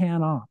we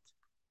cannot.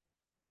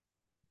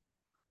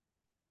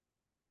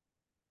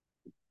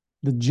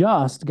 The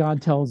just,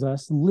 God tells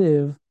us,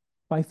 live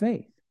by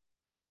faith.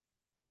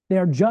 They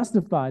are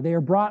justified. They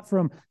are brought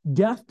from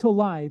death to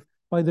life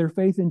by their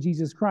faith in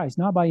Jesus Christ,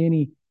 not by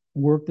any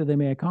work that they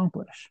may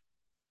accomplish.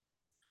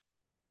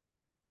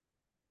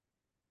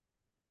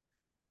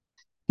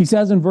 He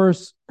says in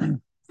verse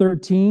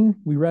 13,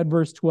 we read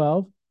verse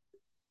 12.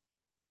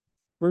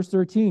 Verse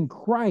 13,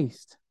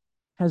 Christ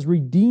has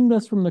redeemed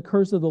us from the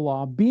curse of the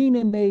law,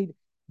 being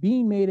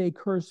made a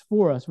curse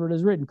for us. For it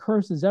is written,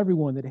 cursed is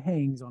everyone that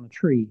hangs on a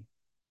tree.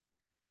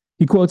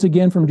 He quotes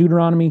again from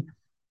Deuteronomy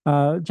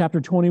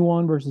chapter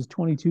 21, verses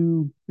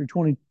 22 through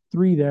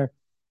 23 there.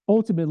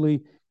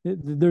 Ultimately,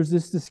 there's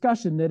this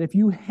discussion that if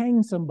you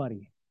hang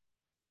somebody,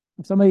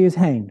 if somebody is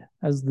hanged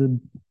as the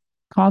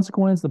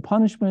consequence, the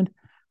punishment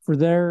for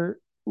their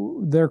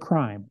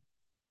crime,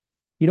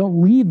 you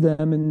don't leave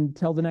them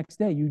until the next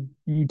day.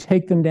 You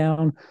take them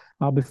down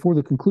before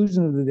the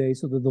conclusion of the day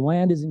so that the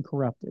land isn't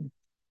corrupted.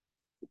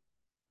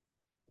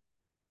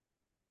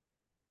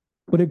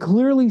 But it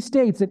clearly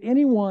states that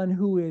anyone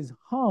who is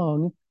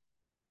hung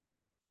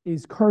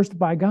is cursed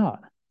by God.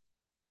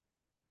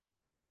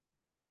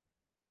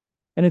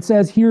 And it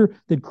says here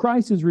that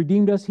Christ has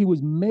redeemed us. He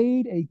was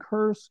made a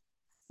curse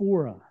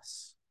for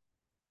us.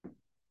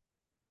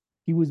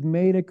 He was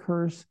made a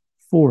curse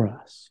for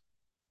us.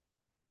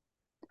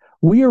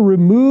 We are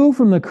removed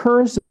from the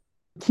curse of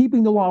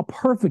keeping the law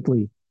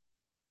perfectly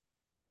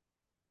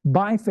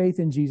by faith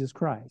in Jesus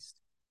Christ.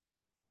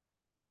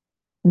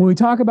 When we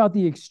talk about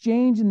the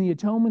exchange and the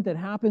atonement that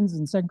happens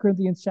in 2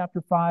 Corinthians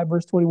chapter 5,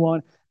 verse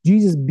 21,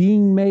 Jesus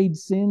being made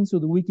sin so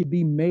that we could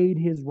be made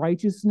his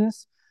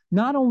righteousness,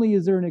 not only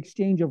is there an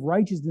exchange of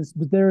righteousness,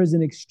 but there is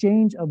an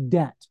exchange of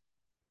debt.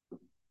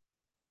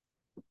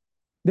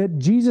 That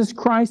Jesus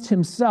Christ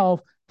himself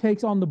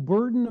takes on the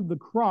burden of the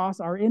cross,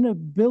 our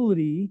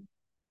inability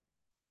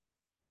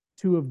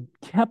to have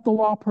kept the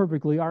law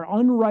perfectly, our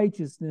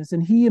unrighteousness,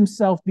 and he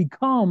himself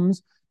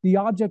becomes the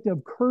object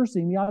of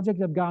cursing, the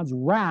object of God's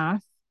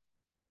wrath,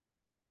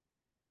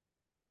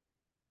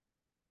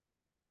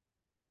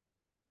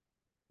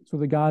 so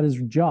that God is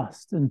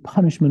just in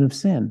punishment of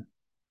sin.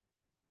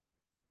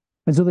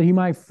 And so that he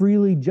might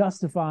freely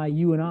justify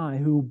you and I,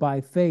 who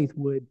by faith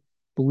would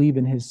believe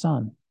in his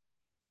Son.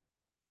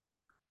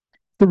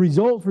 The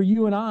result for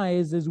you and I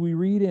is, as we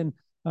read in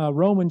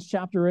Romans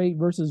chapter 8,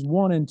 verses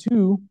 1 and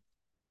 2,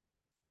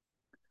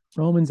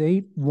 Romans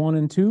 8, 1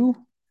 and 2,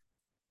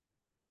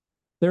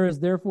 there is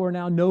therefore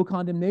now no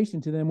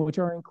condemnation to them which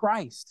are in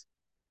Christ,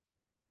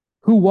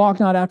 who walk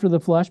not after the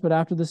flesh, but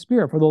after the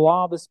Spirit. For the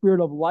law of the Spirit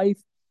of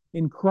life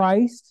in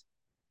Christ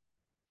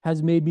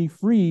has made me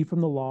free from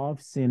the law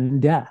of sin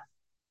and death.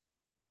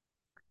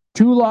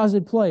 two laws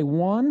at play.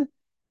 One,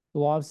 the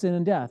law of sin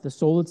and death. The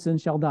soul that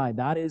sins shall die.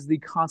 That is the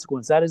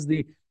consequence. That is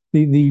the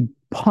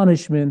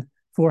punishment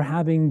for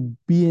having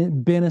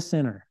been a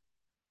sinner.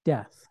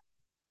 Death.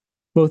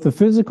 Both the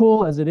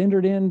physical, as it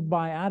entered in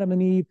by Adam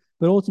and Eve,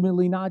 but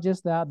ultimately not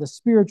just that, the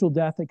spiritual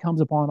death that comes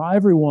upon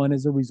everyone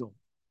as a result.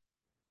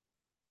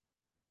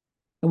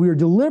 And we are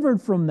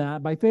delivered from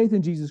that by faith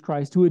in Jesus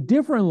Christ to a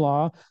different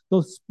law,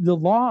 the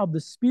law of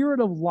the Spirit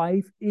of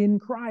life in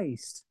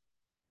Christ.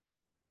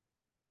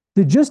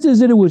 That just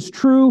as it was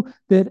true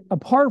that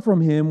apart from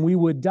him we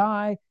would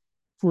die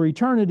for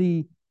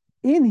eternity,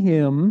 in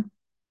him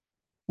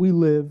we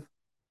live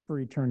for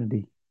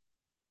eternity.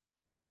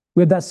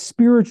 We have that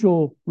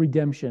spiritual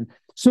redemption.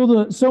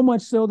 So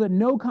much so that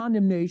no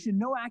condemnation,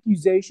 no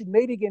accusation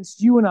made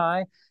against you and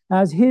I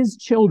as his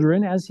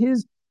children, as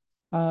his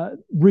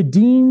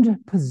redeemed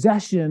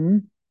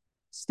possession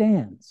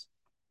stands.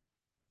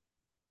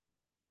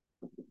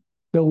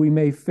 Though we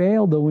may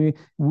fail, though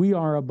we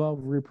are above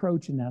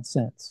reproach in that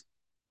sense.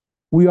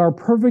 We are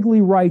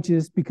perfectly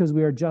righteous because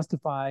we are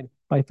justified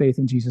by faith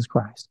in Jesus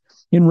Christ.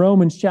 In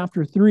Romans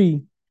chapter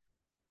 3,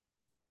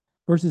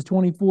 verses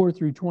 24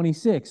 through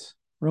 26,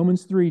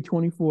 Romans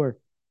 3:24,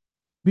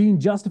 being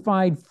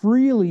justified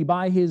freely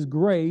by his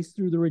grace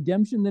through the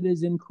redemption that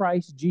is in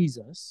Christ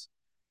Jesus,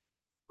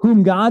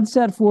 whom God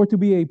set forth to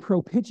be a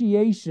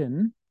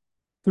propitiation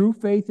through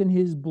faith in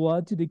his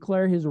blood to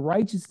declare his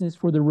righteousness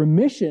for the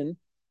remission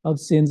of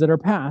sins that are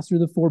past through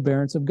the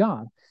forbearance of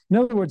God. In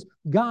other words,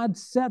 God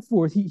set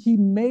forth, he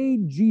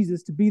made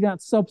Jesus to be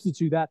that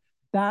substitute,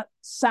 that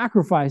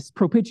sacrifice,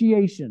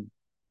 propitiation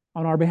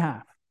on our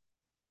behalf.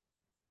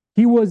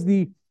 He was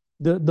the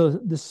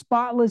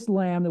spotless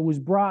lamb that was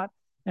brought,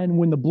 and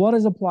when the blood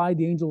is applied,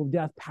 the angel of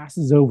death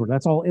passes over.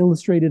 That's all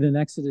illustrated in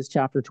Exodus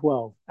chapter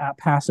 12 at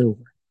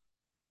Passover.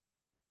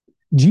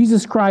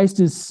 Jesus Christ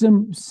is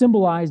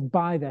symbolized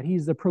by that.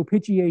 He's the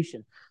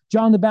propitiation.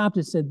 John the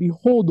Baptist said,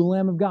 "Behold the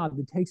Lamb of God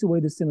that takes away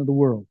the sin of the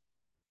world."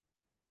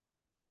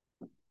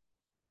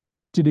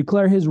 To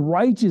declare his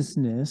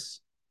righteousness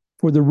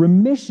for the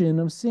remission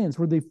of sins,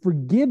 for the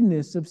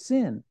forgiveness of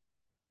sin.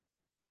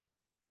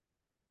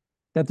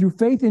 That through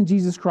faith in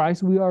Jesus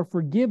Christ, we are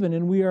forgiven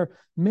and we are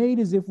made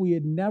as if we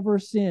had never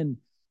sinned.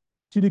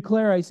 To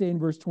declare, I say in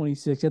verse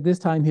 26, at this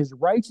time his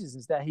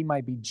righteousness, that he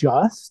might be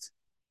just.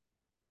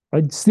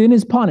 Right? Sin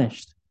is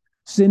punished.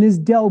 Sin is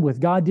dealt with.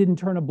 God didn't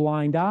turn a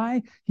blind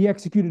eye. He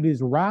executed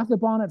his wrath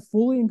upon it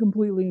fully and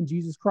completely in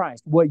Jesus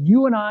Christ. What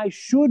you and I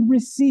should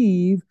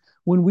receive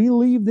when we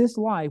leave this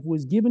life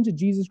was given to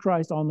Jesus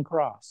Christ on the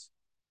cross.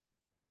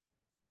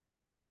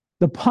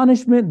 The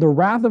punishment, the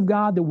wrath of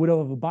God that would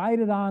have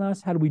abided on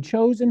us had we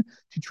chosen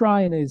to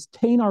try and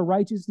attain our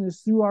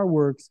righteousness through our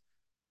works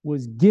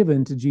was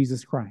given to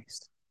Jesus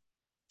Christ.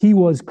 He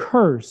was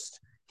cursed.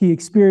 He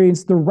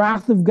experienced the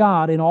wrath of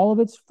God in all of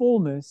its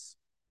fullness.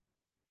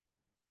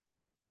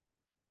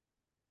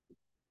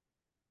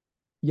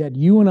 Yet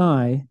you and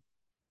I,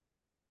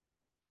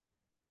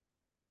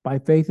 by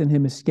faith in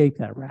him, escape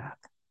that wrath.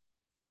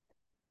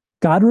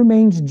 God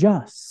remains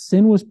just.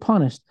 Sin was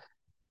punished.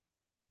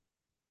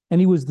 And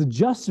he was the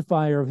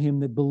justifier of him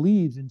that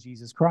believes in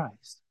Jesus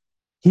Christ.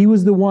 He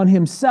was the one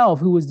himself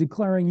who was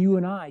declaring you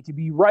and I to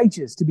be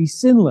righteous, to be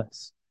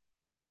sinless,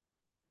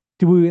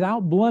 to be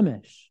without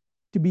blemish,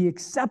 to be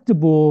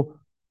acceptable,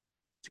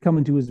 to come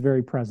into his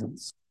very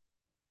presence.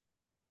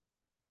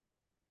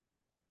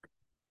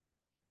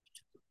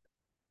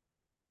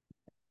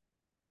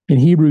 In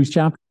Hebrews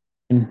chapter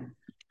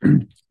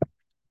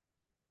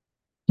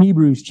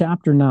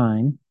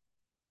 9,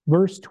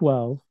 verse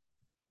 12, it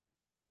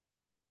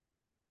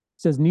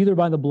says, neither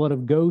by the blood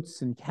of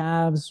goats and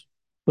calves,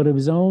 but of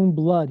his own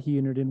blood he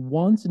entered in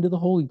once into the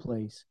holy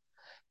place,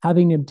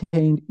 having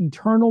obtained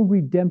eternal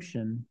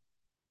redemption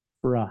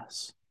for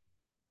us.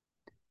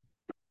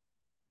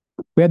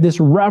 We have this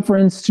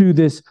reference to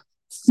this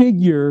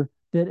figure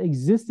that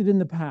existed in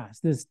the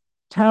past, this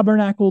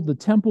tabernacle, the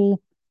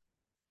temple,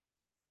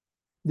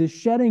 the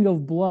shedding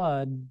of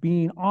blood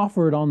being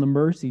offered on the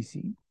mercy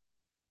seat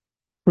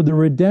for the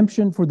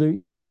redemption, for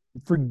the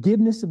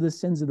forgiveness of the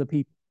sins of the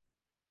people.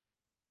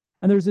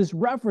 And there's this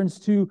reference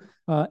to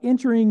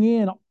entering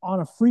in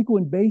on a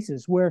frequent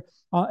basis, where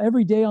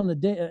every year on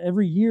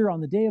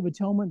the Day of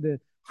Atonement, the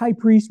high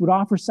priest would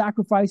offer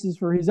sacrifices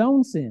for his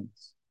own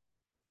sins,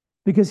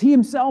 because he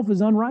himself is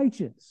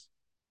unrighteous.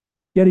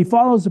 Yet he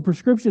follows the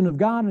prescription of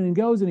God, and he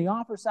goes and he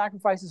offers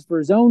sacrifices for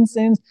his own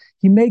sins.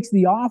 He makes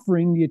the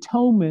offering, the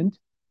atonement,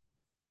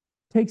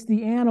 takes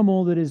the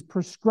animal that is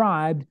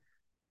prescribed,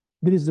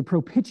 that is the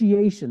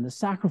propitiation, the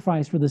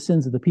sacrifice for the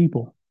sins of the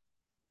people.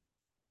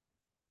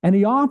 And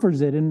he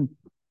offers it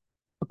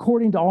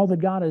according to all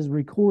that God has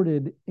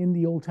recorded in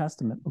the Old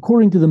Testament,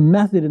 according to the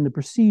method and the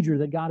procedure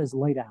that God has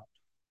laid out.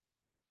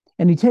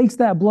 And he takes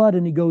that blood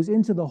and he goes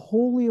into the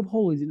Holy of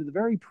Holies, into the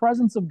very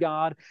presence of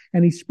God,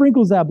 and he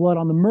sprinkles that blood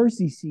on the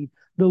mercy seat,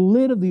 the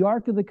lid of the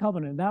Ark of the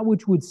Covenant, that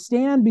which would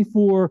stand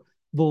before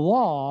the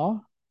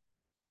law,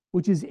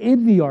 which is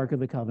in the Ark of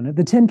the Covenant,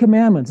 the Ten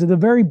Commandments at a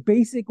very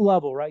basic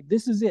level, right?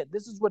 This is it.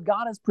 This is what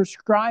God has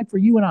prescribed for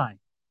you and I.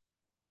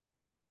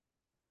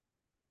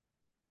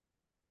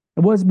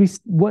 And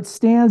what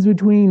stands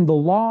between the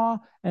law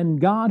and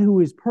God,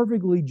 who is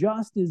perfectly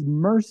just, is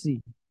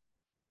mercy.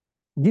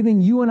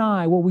 Giving you and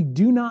I what we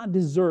do not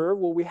deserve,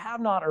 what we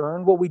have not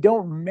earned, what we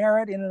don't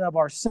merit in and of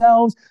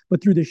ourselves,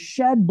 but through the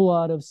shed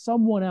blood of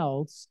someone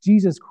else,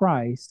 Jesus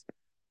Christ,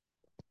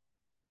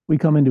 we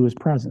come into his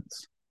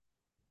presence.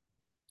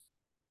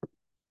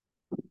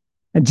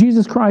 And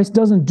Jesus Christ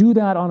doesn't do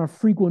that on a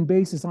frequent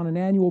basis, on an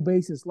annual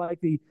basis, like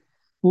the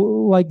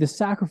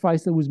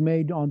sacrifice that was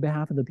made on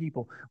behalf of the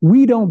people.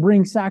 We don't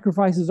bring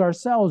sacrifices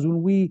ourselves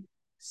when we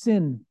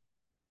sin.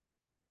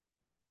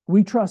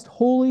 We trust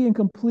wholly and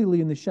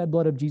completely in the shed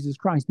blood of Jesus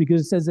Christ,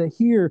 because it says that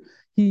here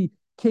he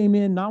came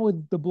in not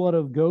with the blood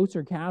of goats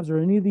or calves or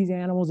any of these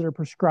animals that are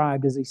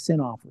prescribed as a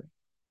sin offering,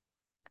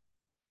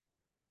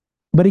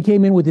 but he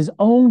came in with his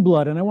own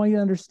blood. And I want you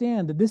to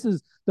understand that this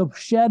is the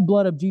shed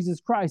blood of Jesus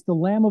Christ, the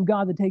Lamb of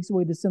God that takes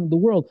away the sin of the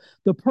world,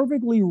 the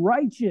perfectly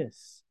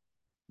righteous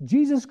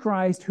Jesus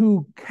Christ,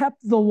 who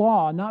kept the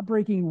law, not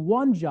breaking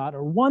one jot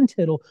or one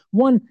tittle,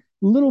 one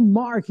little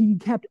mark. He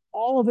kept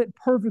all of it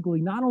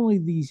perfectly, not only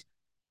these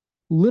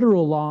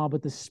literal law,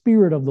 but the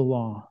spirit of the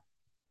law.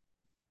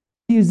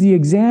 He is the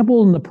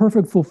example and the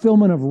perfect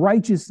fulfillment of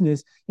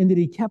righteousness in that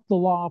he kept the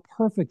law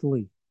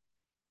perfectly.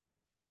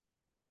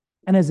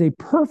 And as a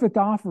perfect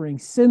offering,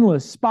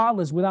 sinless,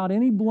 spotless, without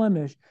any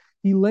blemish,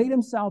 he laid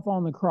himself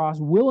on the cross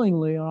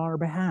willingly on our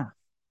behalf.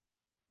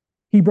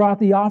 He brought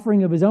the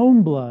offering of his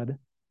own blood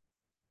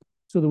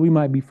so that we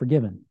might be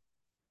forgiven.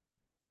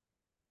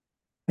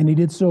 And he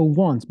did so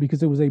once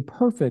because it was a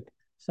perfect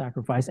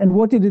sacrifice. And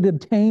what did it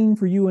obtain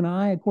for you and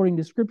I, according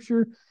to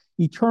Scripture?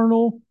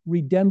 Eternal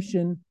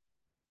redemption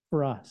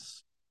for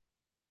us.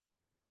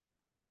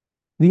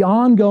 The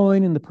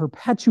ongoing and the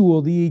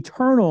perpetual, the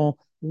eternal,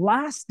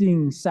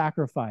 lasting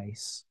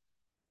sacrifice,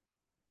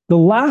 the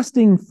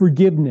lasting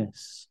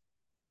forgiveness.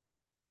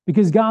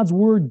 Because God's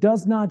word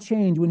does not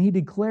change. When he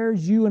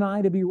declares you and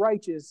I to be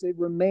righteous, it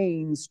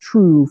remains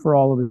true for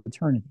all of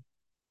eternity.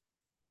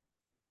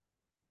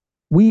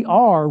 We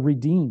are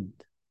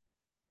redeemed.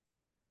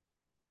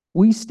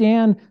 We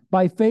stand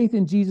by faith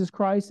in Jesus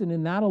Christ and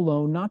in that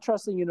alone, not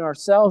trusting in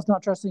ourselves,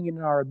 not trusting in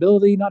our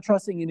ability, not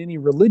trusting in any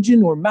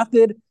religion or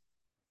method,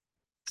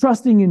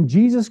 trusting in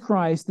Jesus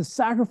Christ, the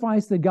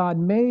sacrifice that God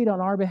made on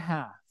our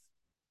behalf.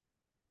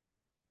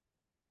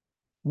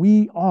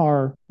 We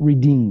are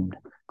redeemed.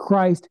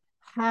 Christ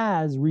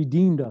has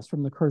redeemed us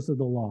from the curse of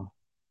the law.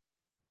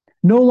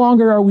 No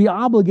longer are we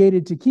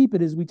obligated to keep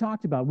it, as we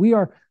talked about. We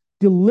are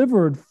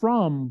delivered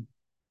from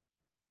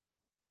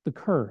the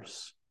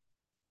curse.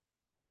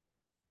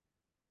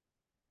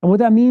 And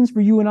what that means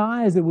for you and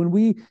I is that when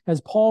we, as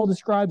Paul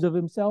describes of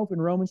himself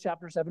in Romans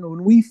chapter 7,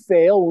 when we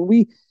fail, when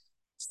we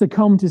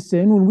succumb to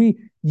sin, when we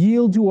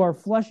yield to our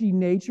fleshy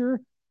nature,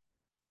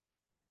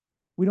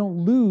 we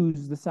don't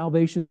lose the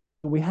salvation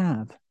that we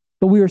have,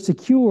 but we are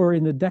secure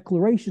in the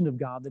declaration of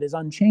God that is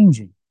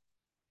unchanging.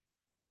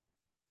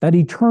 That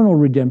eternal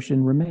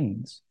redemption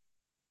remains.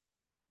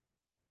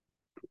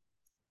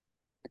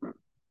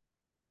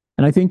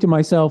 And I think to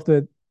myself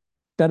that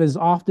that is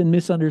often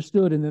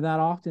misunderstood, and that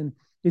often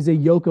is a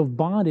yoke of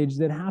bondage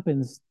that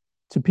happens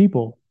to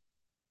people,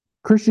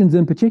 Christians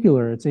in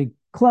particular. It's a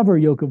clever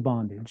yoke of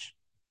bondage.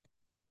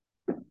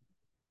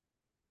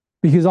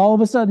 Because all of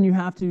a sudden you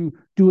have to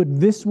do it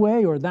this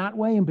way or that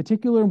way in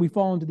particular, and we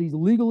fall into these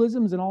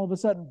legalisms, and all of a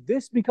sudden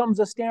this becomes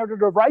a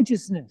standard of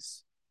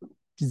righteousness, which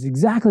is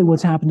exactly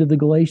what's happened to the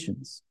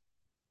Galatians.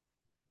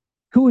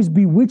 Who has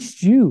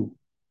bewitched you?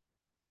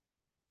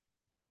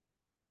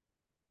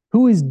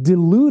 Who has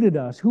deluded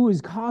us? Who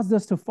has caused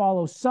us to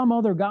follow some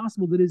other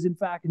gospel that is in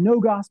fact no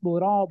gospel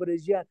at all, but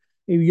is yet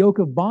a yoke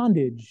of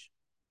bondage,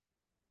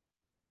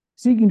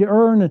 seeking to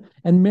earn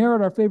and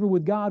merit our favor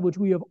with God, which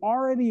we have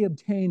already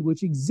obtained,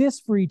 which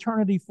exists for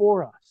eternity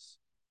for us.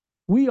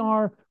 We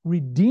are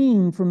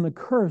redeemed from the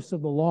curse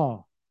of the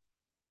law.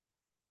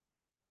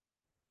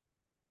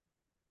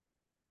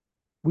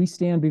 We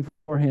stand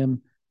before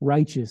him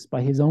righteous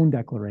by his own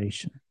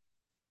declaration.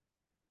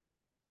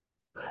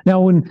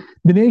 Now, when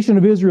the nation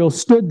of Israel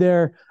stood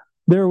there,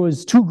 there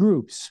was two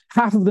groups.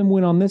 Half of them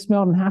went on this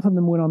mountain, half of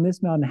them went on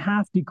this mountain.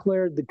 Half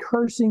declared the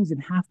cursings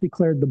and half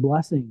declared the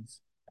blessings.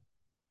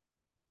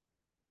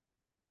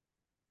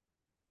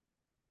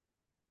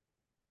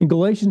 In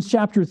Galatians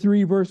chapter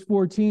 3, verse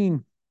 14,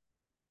 it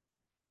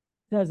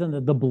says, "And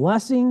the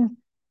blessing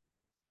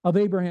of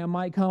Abraham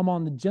might come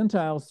on the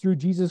Gentiles through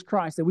Jesus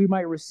Christ, that we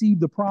might receive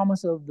the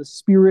promise of the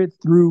Spirit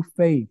through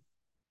faith."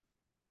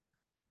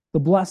 The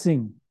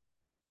blessing,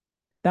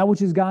 that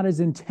which is God has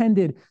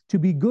intended to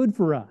be good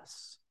for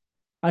us.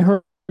 I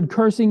heard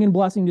cursing and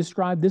blessing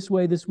described this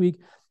way this week,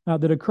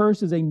 that a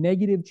curse is a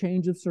negative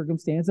change of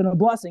circumstance and a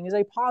blessing is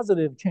a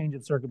positive change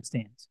of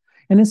circumstance.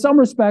 And in some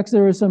respects,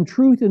 there is some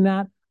truth in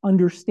that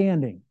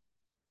understanding.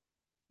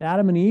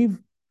 Adam and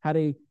Eve had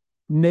a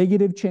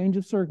negative change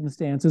of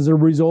circumstance as a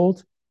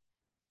result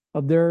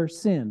of their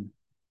sin.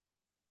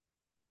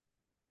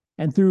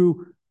 And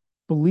through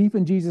belief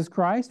in Jesus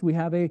Christ, we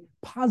have a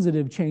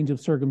positive change of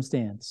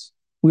circumstance.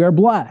 We are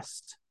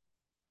blessed.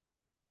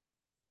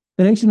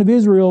 The nation of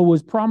Israel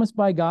was promised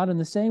by God in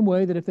the same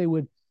way that if they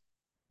would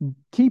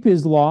keep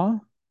his law,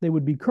 they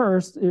would be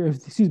cursed.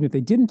 If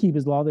they didn't keep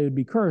his law, they would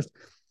be cursed.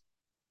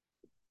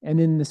 And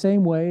in the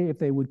same way, if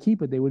they would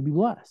keep it, they would be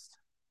blessed.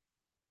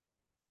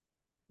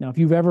 Now, if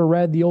you've ever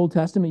read the Old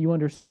Testament, you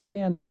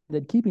understand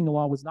that keeping the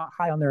law was not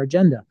high on their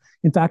agenda.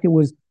 In fact, it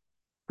was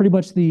pretty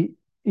much the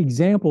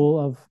example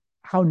of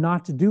how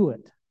not to do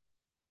it.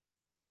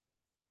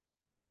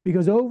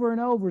 Because over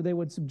and over, they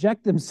would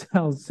subject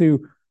themselves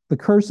to the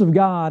curse of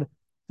God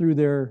through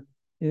their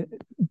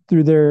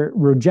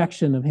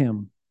rejection of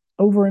him,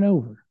 over and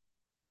over.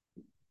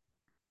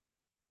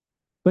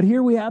 But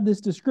here we have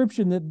this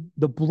description that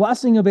the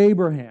blessing of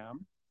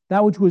Abraham,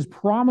 that which was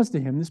promised to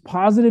him, this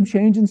positive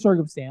change in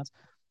circumstance,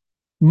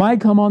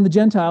 might come on the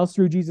Gentiles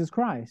through Jesus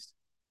Christ.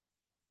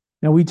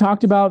 Now, we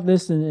talked about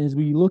this and as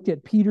we looked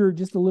at Peter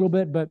just a little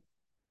bit, but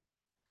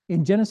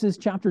in Genesis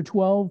chapter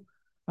 12,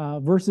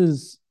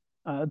 verses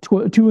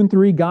 2 and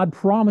 3, God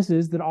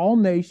promises that all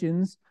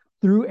nations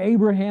through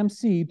Abraham's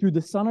seed, through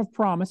the son of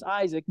promise,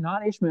 Isaac,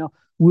 not Ishmael,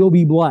 will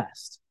be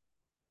blessed.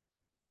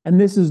 And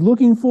this is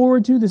looking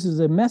forward to, this is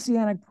a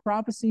messianic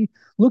prophecy,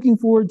 looking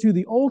forward to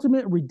the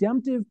ultimate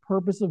redemptive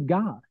purpose of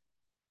God.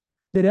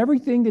 That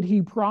everything that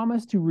he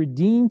promised to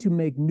redeem, to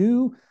make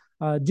new,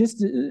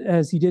 just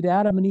as he did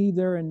Adam and Eve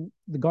there in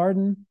the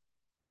garden,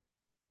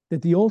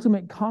 that the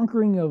ultimate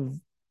conquering of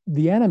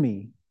the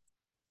enemy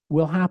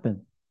will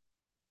happen.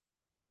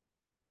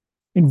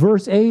 In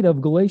verse 8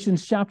 of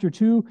Galatians chapter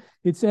 2,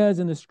 it says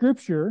in the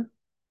scripture,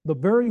 the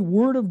very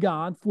word of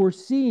God,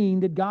 foreseeing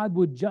that God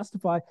would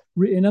justify,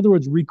 in other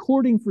words,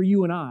 recording for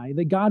you and I,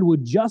 that God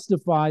would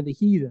justify the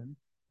heathen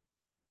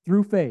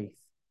through faith.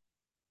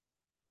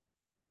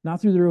 Not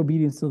through their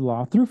obedience to the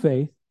law, through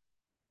faith,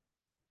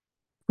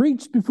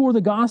 preached before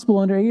the gospel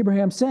under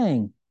Abraham,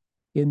 saying,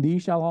 in thee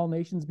shall all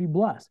nations be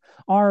blessed.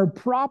 Our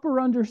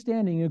proper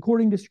understanding,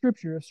 according to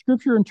Scripture, if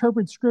Scripture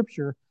interprets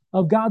Scripture,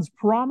 of God's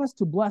promise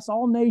to bless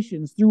all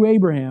nations through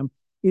Abraham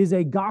is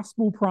a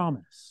gospel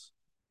promise.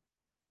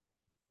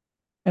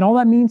 And all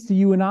that means to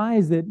you and I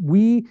is that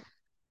we,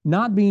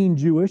 not being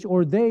Jewish,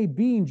 or they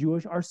being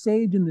Jewish, are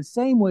saved in the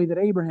same way that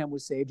Abraham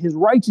was saved. His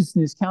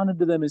righteousness counted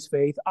to them as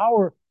faith.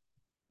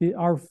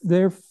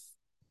 Their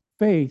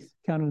faith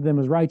counted to them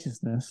as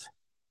righteousness,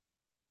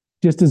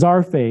 just as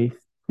our faith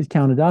is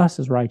counted to us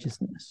as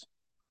righteousness.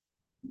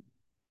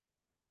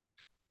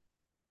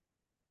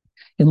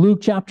 In Luke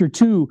chapter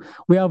 2,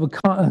 we have a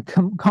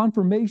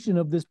confirmation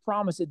of this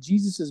promise at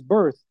Jesus'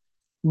 birth.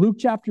 Luke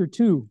chapter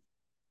 2,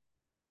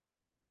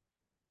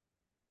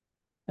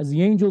 as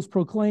the angels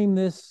proclaim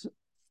this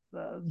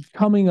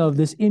coming of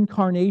this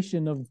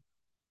incarnation of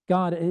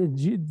God,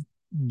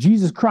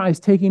 Jesus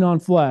Christ taking on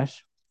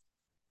flesh,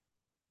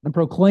 and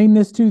proclaim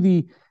this to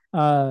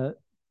the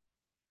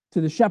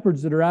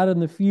shepherds that are out in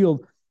the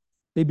field.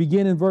 They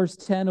begin in verse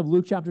 10 of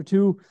Luke chapter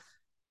 2.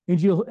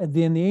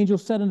 Then the angel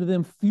said unto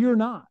them, fear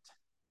not.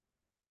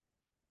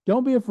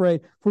 Don't be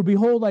afraid, for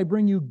behold, I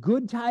bring you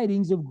good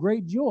tidings of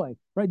great joy.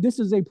 Right? This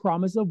is a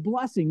promise of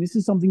blessing. This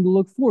is something to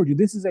look forward to.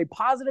 This is a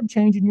positive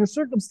change in your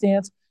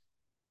circumstance.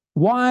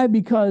 Why?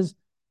 Because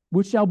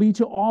which shall be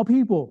to all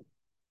people.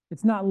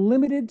 It's not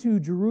limited to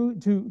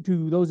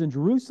those in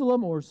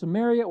Jerusalem or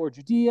Samaria or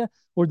Judea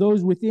or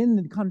those within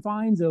the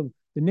confines of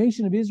the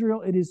nation of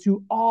Israel. It is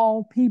to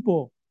all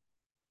people.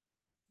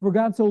 For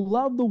God so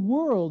loved the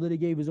world that he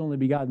gave his only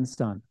begotten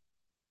Son.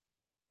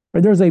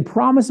 Right? There's a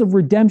promise of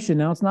redemption.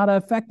 Now, it's not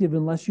effective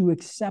unless you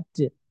accept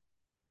it.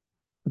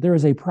 But there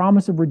is a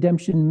promise of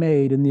redemption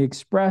made in the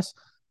express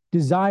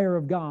desire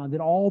of God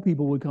that all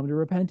people would come to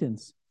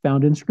repentance,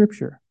 found in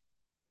Scripture.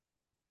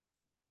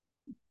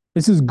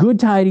 This is good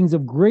tidings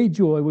of great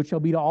joy, which shall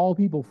be to all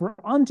people. For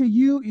unto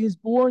you is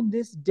born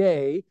this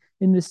day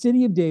in the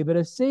city of David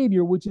a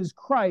Savior, which is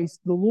Christ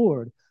the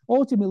Lord.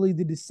 Ultimately,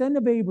 the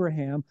descendant of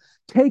Abraham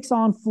takes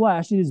on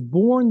flesh. It is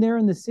born there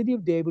in the city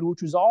of David,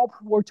 which was all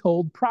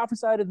foretold,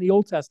 prophesied in the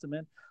Old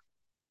Testament.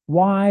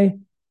 Why?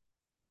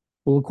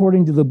 Well,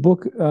 according to the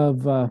book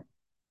of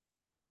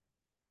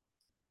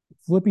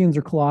Philippians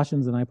or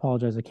Colossians, and I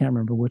apologize, I can't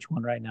remember which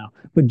one right now,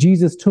 but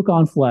Jesus took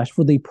on flesh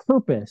for the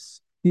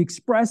purpose, the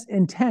express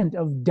intent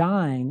of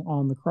dying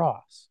on the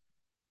cross,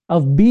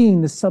 of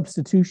being the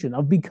substitution,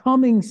 of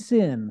becoming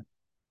sin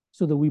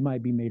so that we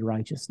might be made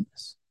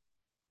righteousness.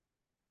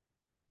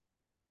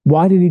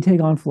 Why did he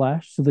take on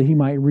flesh? So that he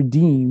might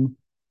redeem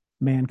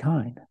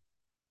mankind.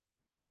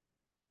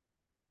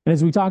 And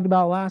as we talked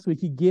about last week,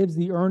 he gives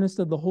the earnest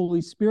of the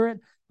Holy Spirit,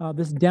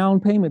 this down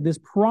payment, this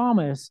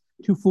promise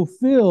to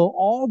fulfill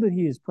all that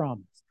he has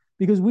promised.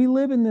 Because we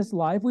live in this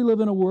life, we live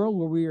in a world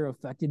where we are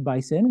affected by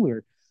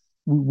sin.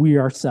 We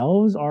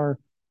ourselves are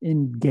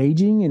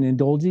engaging and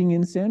indulging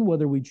in sin,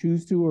 whether we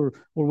choose to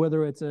or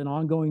whether it's an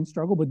ongoing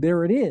struggle, but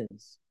there it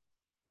is.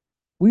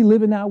 We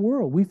live in that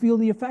world. We feel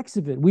the effects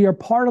of it. We are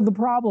part of the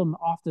problem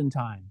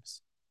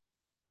oftentimes.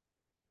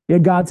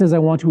 Yet God says, I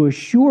want to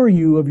assure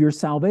you of your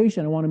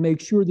salvation. I want to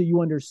make sure that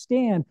you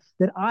understand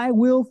that I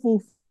will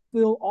fulfill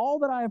fulfill all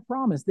that I have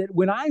promised, that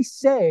when I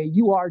say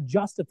you are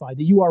justified,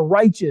 that you are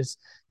righteous,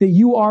 that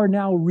you are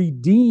now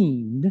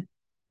redeemed,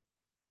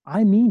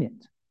 I mean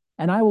it.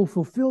 And I will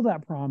fulfill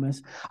that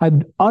promise.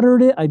 I've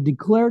uttered it, I've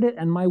declared it,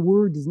 and my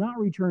word does not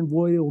return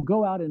void. It will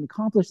go out and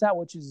accomplish that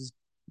which is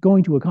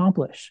going to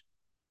accomplish.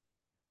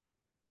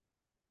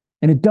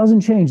 And it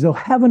doesn't change. Though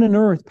heaven and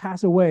earth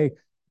pass away,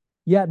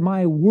 yet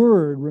my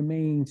word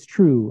remains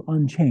true,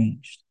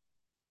 unchanged.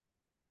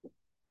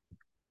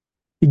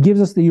 He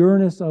gives us the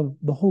earnest of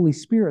the Holy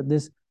Spirit,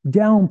 this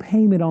down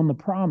payment on the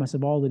promise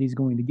of all that he's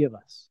going to give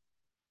us.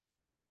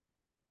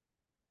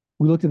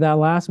 We looked at that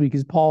last week,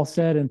 as Paul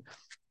said in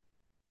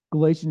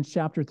Galatians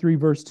chapter 3,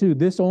 verse 2,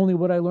 this only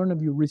what I learned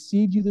of you,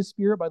 received you the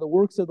Spirit by the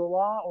works of the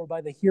law or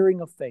by the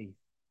hearing of faith?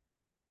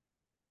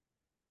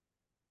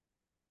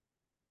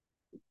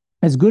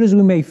 As good as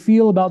we may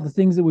feel about the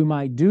things that we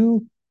might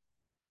do,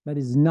 that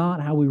is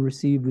not how we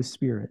receive the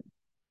Spirit.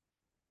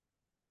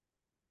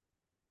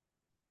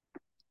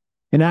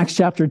 In Acts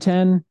chapter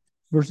 10,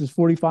 verses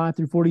 45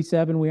 through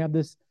 47, we have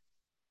this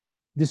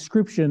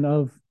description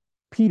of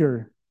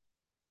Peter,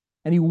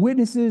 and he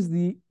witnesses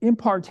the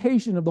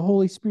impartation of the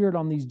Holy Spirit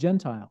on these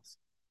Gentiles.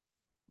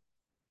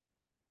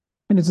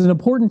 And it's an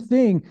important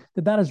thing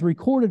that that is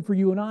recorded for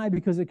you and I,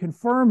 because it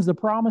confirms the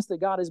promise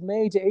that God has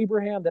made to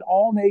Abraham that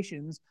all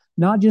nations,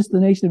 not just the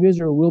nation of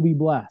Israel, will be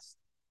blessed.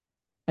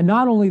 And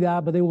not only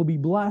that, but they will be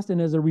blessed, and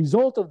as a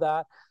result of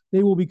that,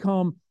 they will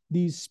become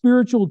these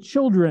spiritual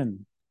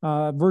children.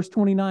 Verse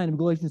 29 of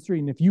Galatians 3,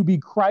 and if you be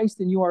Christ,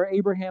 then you are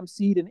Abraham's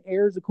seed and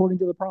heirs according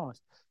to the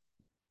promise.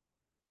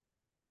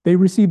 They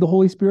received the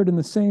Holy Spirit in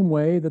the same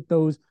way that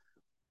those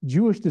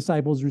Jewish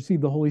disciples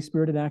received the Holy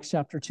Spirit in Acts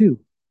chapter 2.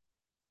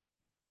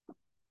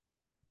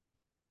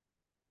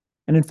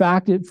 And in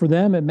fact, for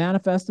them, it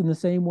manifests in the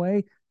same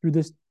way through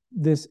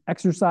this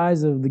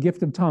exercise of the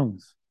gift of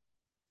tongues.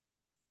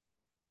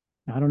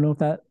 Now, I don't know if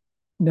that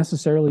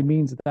necessarily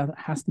means that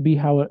has to be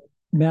how it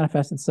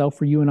manifests itself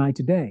for you and I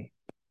today.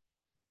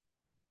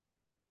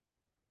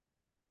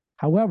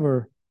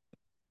 However,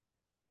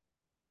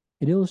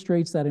 it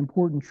illustrates that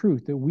important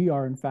truth that we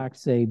are in fact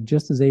saved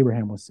just as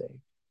Abraham was saved.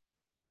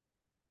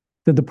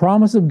 That the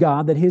promise of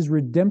God, that his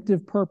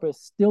redemptive purpose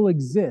still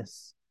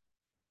exists,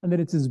 and that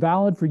it's as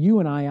valid for you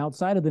and I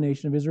outside of the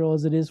nation of Israel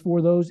as it is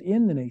for those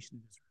in the nation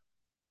of Israel.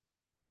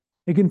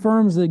 It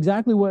confirms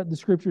exactly what the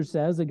scripture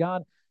says, that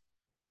God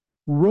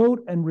wrote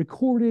and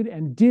recorded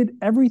and did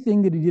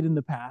everything that he did in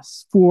the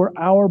past for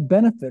our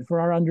benefit, for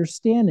our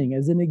understanding,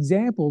 as an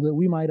example that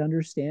we might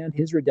understand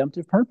his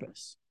redemptive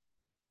purpose.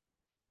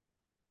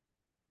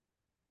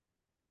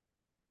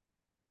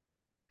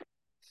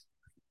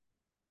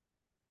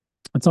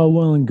 It's all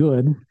well and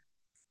good.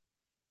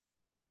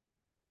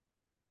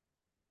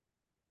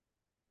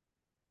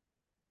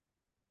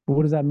 But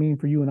what does that mean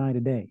for you and I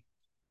today?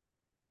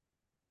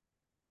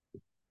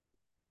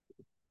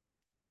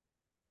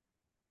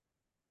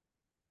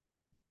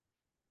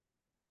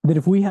 That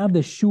if we have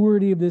the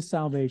surety of this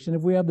salvation,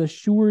 if we have the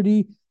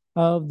surety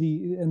of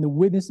the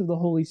witness of the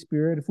Holy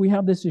Spirit, if we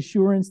have this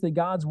assurance that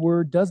God's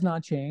word does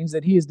not change,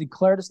 that he has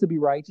declared us to be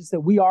righteous,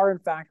 that we are in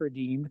fact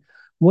redeemed,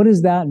 what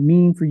does that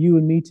mean for you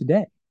and me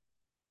today?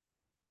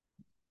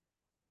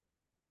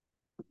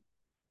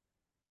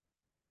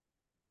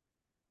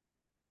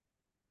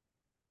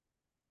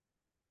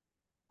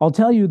 I'll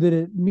tell you that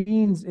it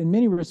means in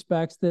many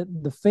respects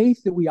that the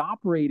faith that we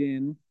operate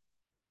in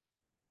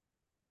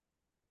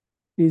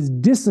is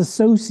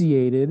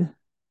disassociated,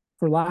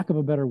 for lack of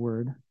a better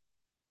word.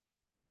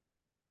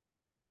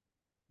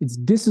 It's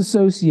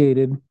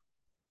disassociated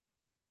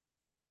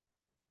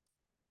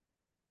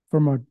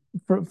from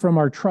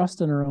our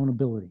trust in our own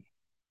ability.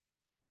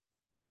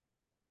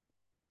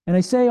 And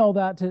I say all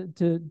that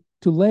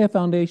to lay a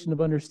foundation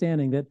of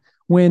understanding that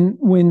when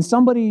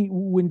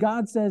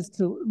God says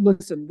to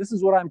listen, this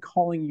is what I'm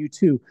calling you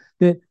to,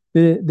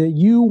 that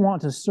you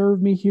want to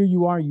serve me, here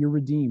you are, you're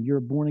redeemed, you're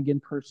a born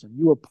again person,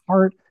 you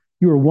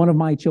are one of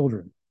my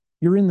children,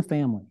 you're in the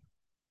family.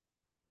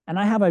 And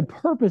I have a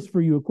purpose for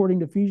you according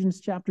to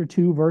Ephesians chapter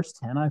 2, verse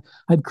 10.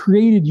 I've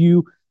created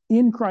you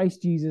in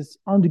Christ Jesus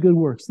unto good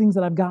works, things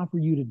that I've got for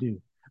you to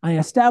do. I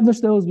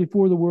established those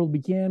before the world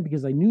began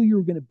because I knew you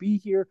were going to be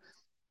here.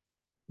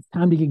 It's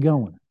time to get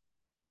going.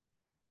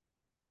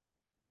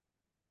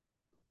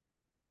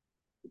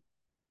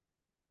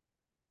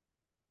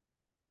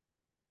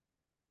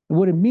 And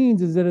what it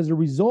means is that as a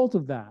result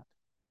of that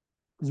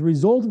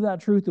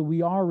truth that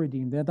we are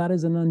redeemed, that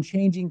is an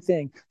unchanging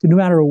thing. So no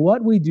matter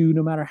what we do,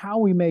 no matter how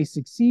we may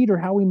succeed or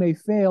how we may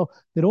fail,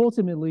 that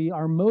ultimately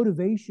our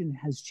motivation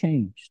has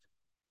changed.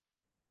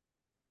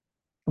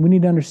 And we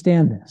need to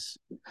understand this,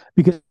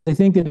 because I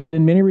think that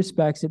in many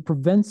respects it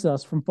prevents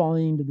us from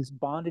falling into this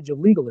bondage of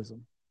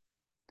legalism.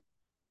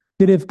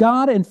 That if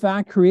God in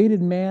fact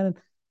created man,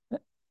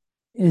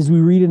 as we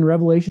read in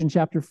Revelation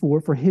chapter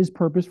 4, for his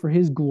purpose, for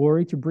his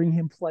glory, to bring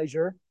him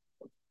pleasure,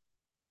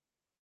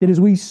 that as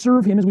we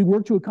serve him, as we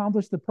work to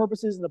accomplish the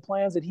purposes and the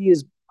plans that he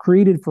has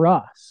created for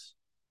us,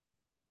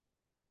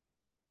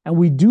 and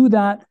we do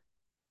that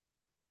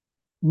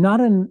not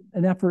in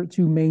an effort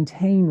to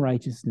maintain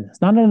righteousness,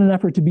 not in an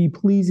effort to be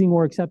pleasing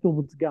or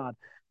acceptable to God,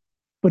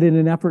 but in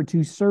an effort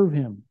to serve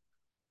him.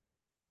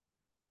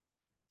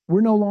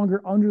 We're no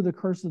longer under the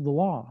curse of the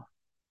law.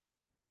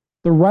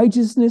 The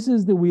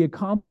righteousnesses that we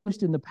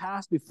accomplished in the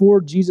past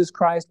before Jesus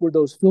Christ were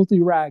those filthy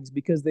rags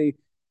because they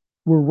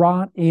were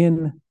wrought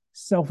in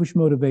selfish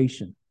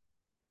motivation.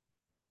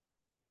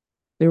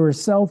 They were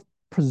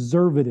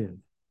self-preservative.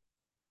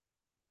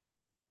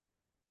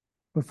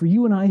 But for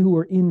you and I who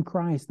are in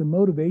Christ, the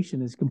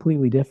motivation is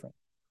completely different.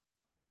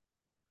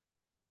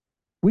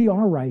 We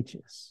are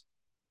righteous.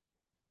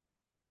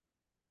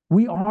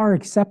 We are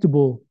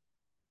acceptable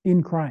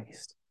in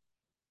Christ.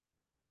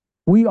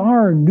 We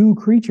are new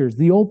creatures.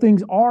 The old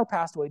things are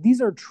passed away.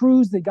 These are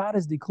truths that God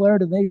has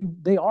declared, and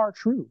they are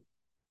true.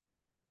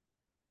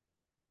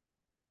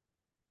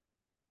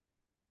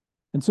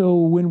 And so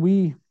when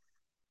we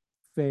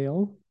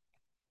fail,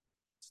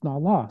 it's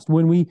not lost.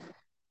 When we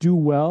do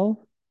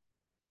well,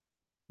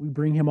 we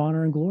bring him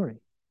honor and glory.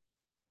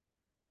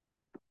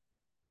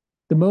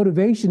 The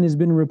motivation has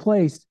been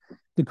replaced.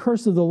 The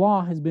curse of the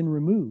law has been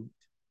removed.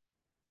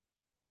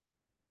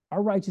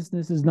 Our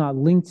righteousness is not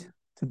linked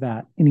to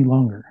that any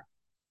longer.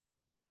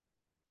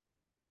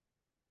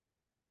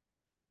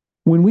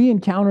 When we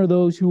encounter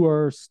those who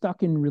are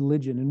stuck in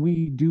religion, and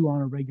we do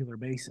on a regular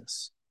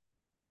basis,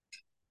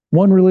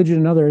 one religion or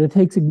another, it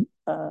takes an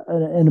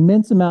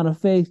immense amount of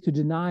faith to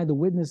deny the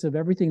witness of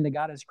everything that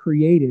God has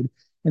created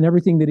and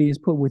everything that he has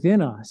put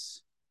within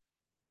us.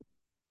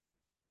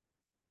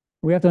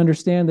 We have to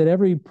understand that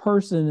every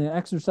person that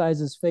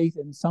exercises faith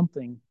in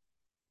something,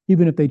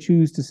 even if they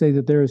choose to say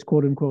that there is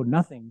quote unquote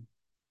nothing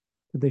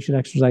that they should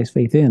exercise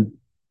faith in.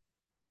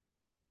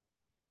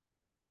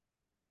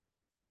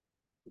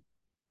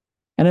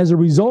 And as a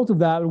result of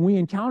that, when we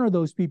encounter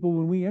those people,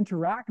 when we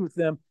interact with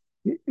them,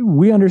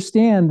 we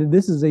understand that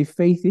this is a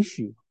faith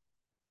issue.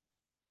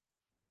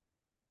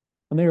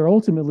 And they are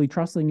ultimately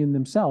trusting in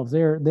themselves.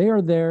 They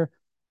are there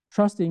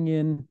trusting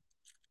in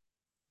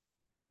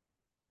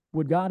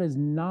what God has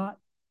not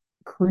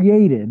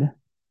created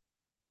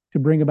to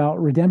bring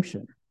about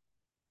redemption.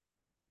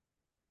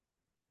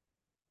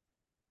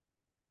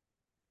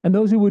 And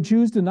those who would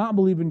choose to not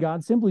believe in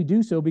God simply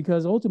do so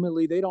because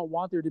ultimately they don't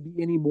want there to be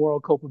any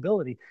moral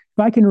culpability. If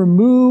I can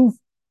remove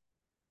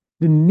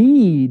the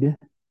need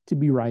to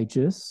be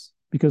righteous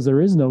because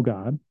there is no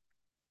God,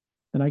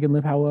 then I can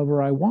live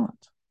however I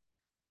want.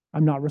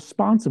 I'm not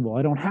responsible.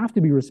 I don't have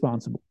to be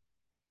responsible.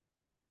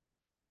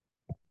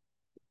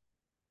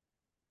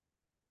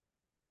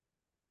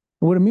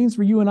 And what it means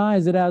for you and I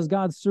is that as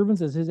God's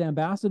servants, as his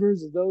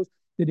ambassadors, as those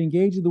that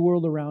engage in the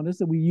world around us,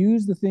 that we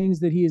use the things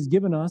that he has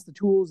given us, the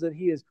tools that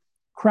he has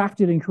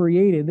crafted and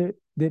created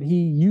that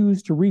he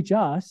used to reach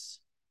us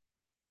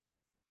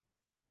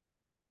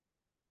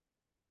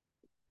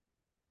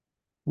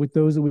with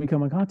those that we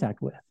come in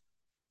contact with.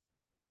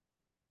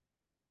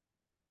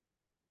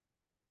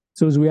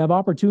 So as we have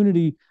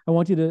opportunity, I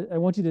want you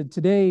to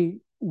today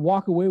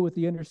walk away with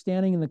the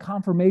understanding and the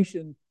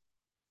confirmation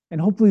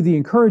and hopefully the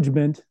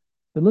encouragement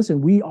that,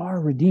 listen, we are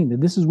redeemed,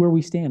 and this is where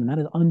we stand, and that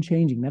is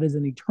unchanging. That is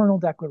an eternal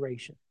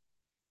declaration.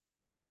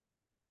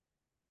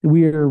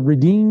 We are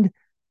redeemed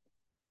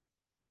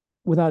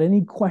without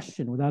any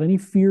question, without any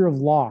fear of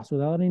loss,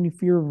 without any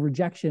fear of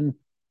rejection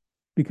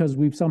because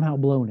we've somehow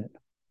blown it.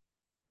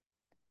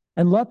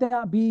 And let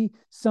that be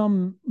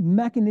some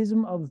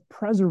mechanism of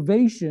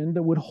preservation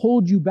that would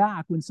hold you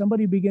back when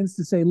somebody begins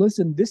to say,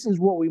 listen, this is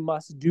what we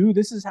must do.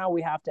 This is how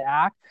we have to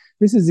act.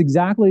 This is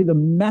exactly the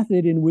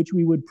method in which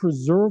we would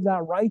preserve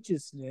that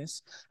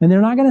righteousness. And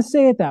they're not going to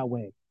say it that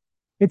way.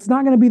 It's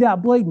not going to be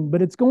that blatant,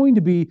 but it's going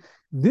to be,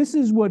 this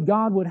is what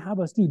God would have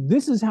us do.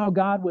 This is how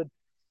God would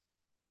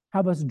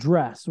have us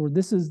dress, or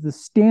this is the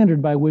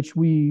standard by which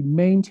we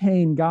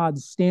maintain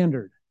God's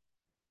standard.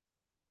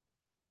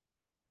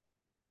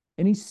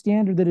 Any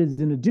standard that is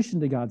in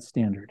addition to God's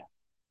standard.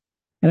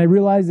 And I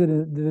realize that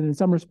in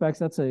some respects,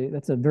 that's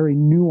a very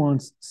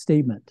nuanced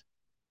statement.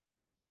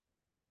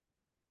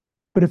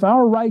 But if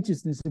our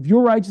righteousness, if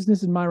your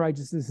righteousness and my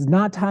righteousness is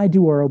not tied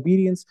to our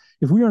obedience,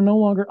 if we are no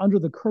longer under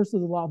the curse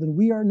of the law, then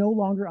we are no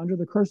longer under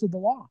the curse of the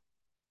law.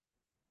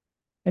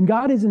 And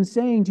God isn't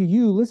saying to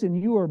you, listen,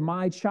 you are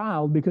my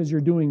child because you're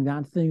doing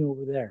that thing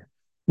over there.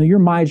 No, you're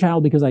my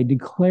child because I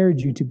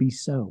declared you to be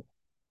so.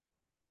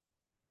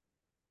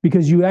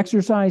 Because you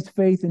exercised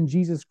faith in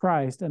Jesus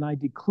Christ, and I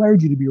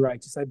declared you to be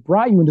righteous. I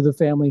brought you into the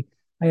family.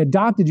 I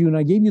adopted you, and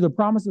I gave you the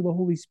promise of the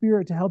Holy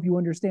Spirit to help you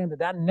understand that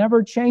that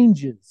never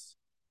changes.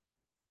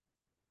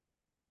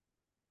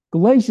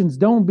 Galatians,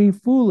 don't be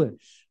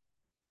foolish.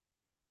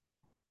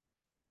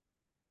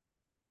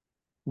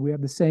 We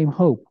have the same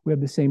hope. We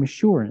have the same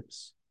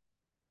assurance.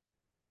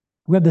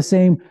 We have the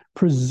same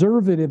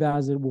preservative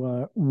as it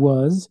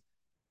was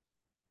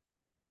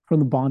from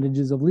the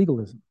bondages of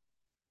legalism.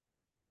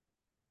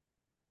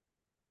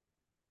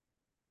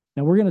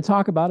 Now, we're going to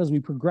talk about as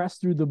we progress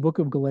through the book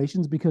of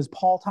Galatians because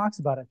Paul talks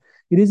about it.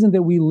 It isn't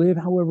that we live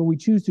however we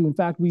choose to. In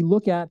fact, we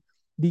look at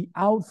the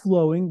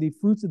outflowing, the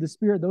fruits of the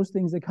Spirit, those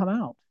things that come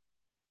out.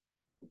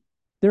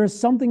 There is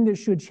something that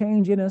should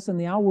change in us, and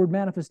the outward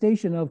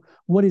manifestation of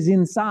what is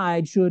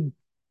inside should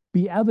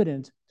be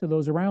evident to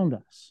those around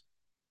us.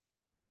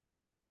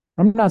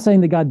 I'm not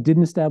saying that God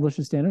didn't establish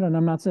a standard, and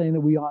I'm not saying that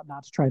we ought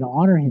not to try to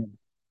honor him.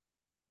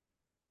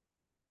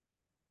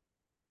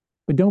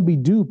 But don't be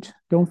duped.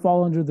 Don't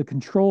fall under the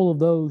control of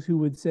those who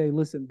would say,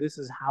 listen, this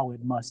is how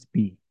it must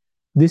be.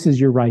 This is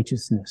your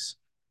righteousness.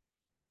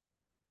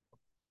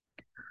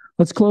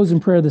 Let's close in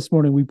prayer this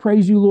morning. We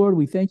praise you, Lord.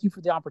 We thank you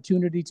for the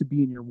opportunity to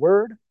be in your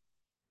word.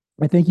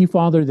 I thank you,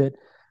 Father, that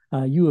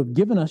you have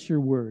given us your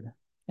word.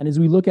 And as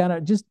we look at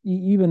it just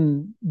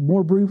even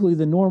more briefly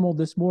than normal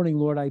this morning,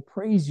 Lord, I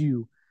praise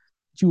you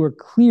that you are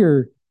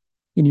clear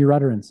in your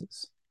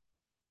utterances.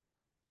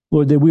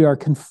 Lord, that we are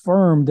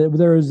confirmed, that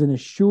there is an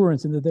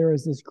assurance and that there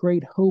is this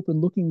great hope and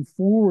looking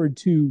forward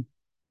to.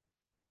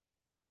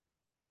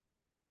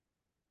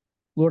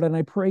 Lord, and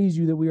I praise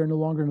you that we are no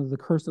longer under the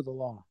curse of the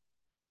law,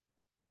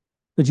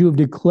 that you have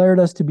declared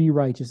us to be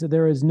righteous, that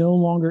there is no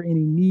longer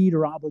any need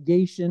or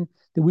obligation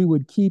that we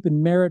would keep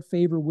and merit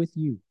favor with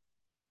you.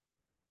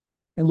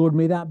 And Lord,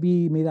 may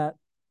that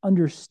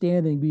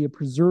understanding be a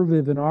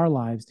preservative in our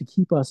lives to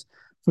keep us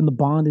from the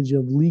bondage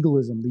of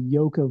legalism, the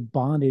yoke of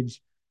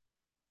bondage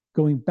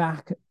going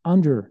back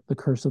under the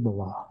curse of the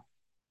law,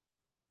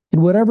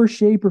 in whatever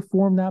shape or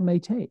form that may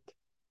take.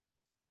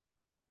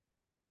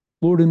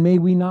 Lord, and may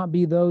we not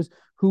be those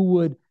who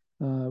would,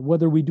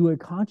 whether we do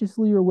it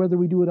consciously or whether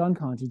we do it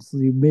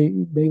unconsciously, may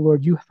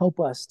Lord, you help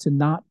us to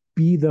not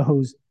be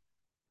those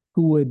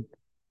who would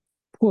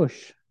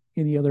push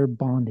any other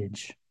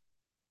bondage.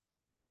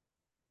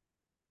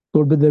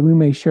 Lord, but that we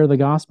may share the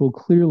gospel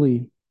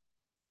clearly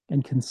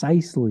and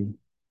concisely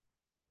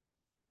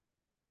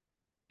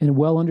in a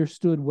well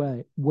understood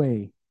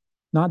way,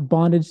 not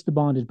bondage to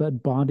bondage,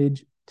 but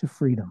bondage to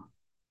freedom.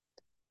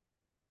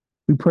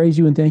 We praise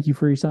you and thank you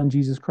for your Son,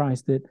 Jesus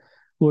Christ, that,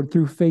 Lord,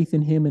 through faith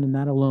in him and in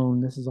that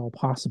alone, this is all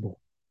possible.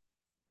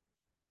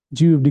 That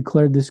you have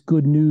declared this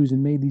good news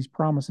and made these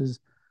promises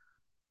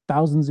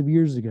thousands of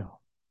years ago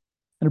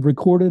and have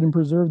recorded and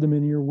preserved them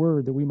in your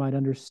word that we might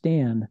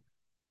understand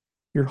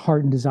your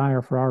heart and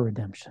desire for our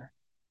redemption.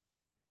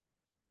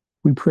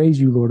 We praise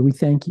you, Lord. We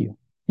thank you.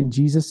 In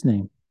Jesus'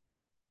 name,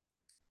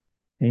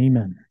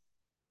 amen.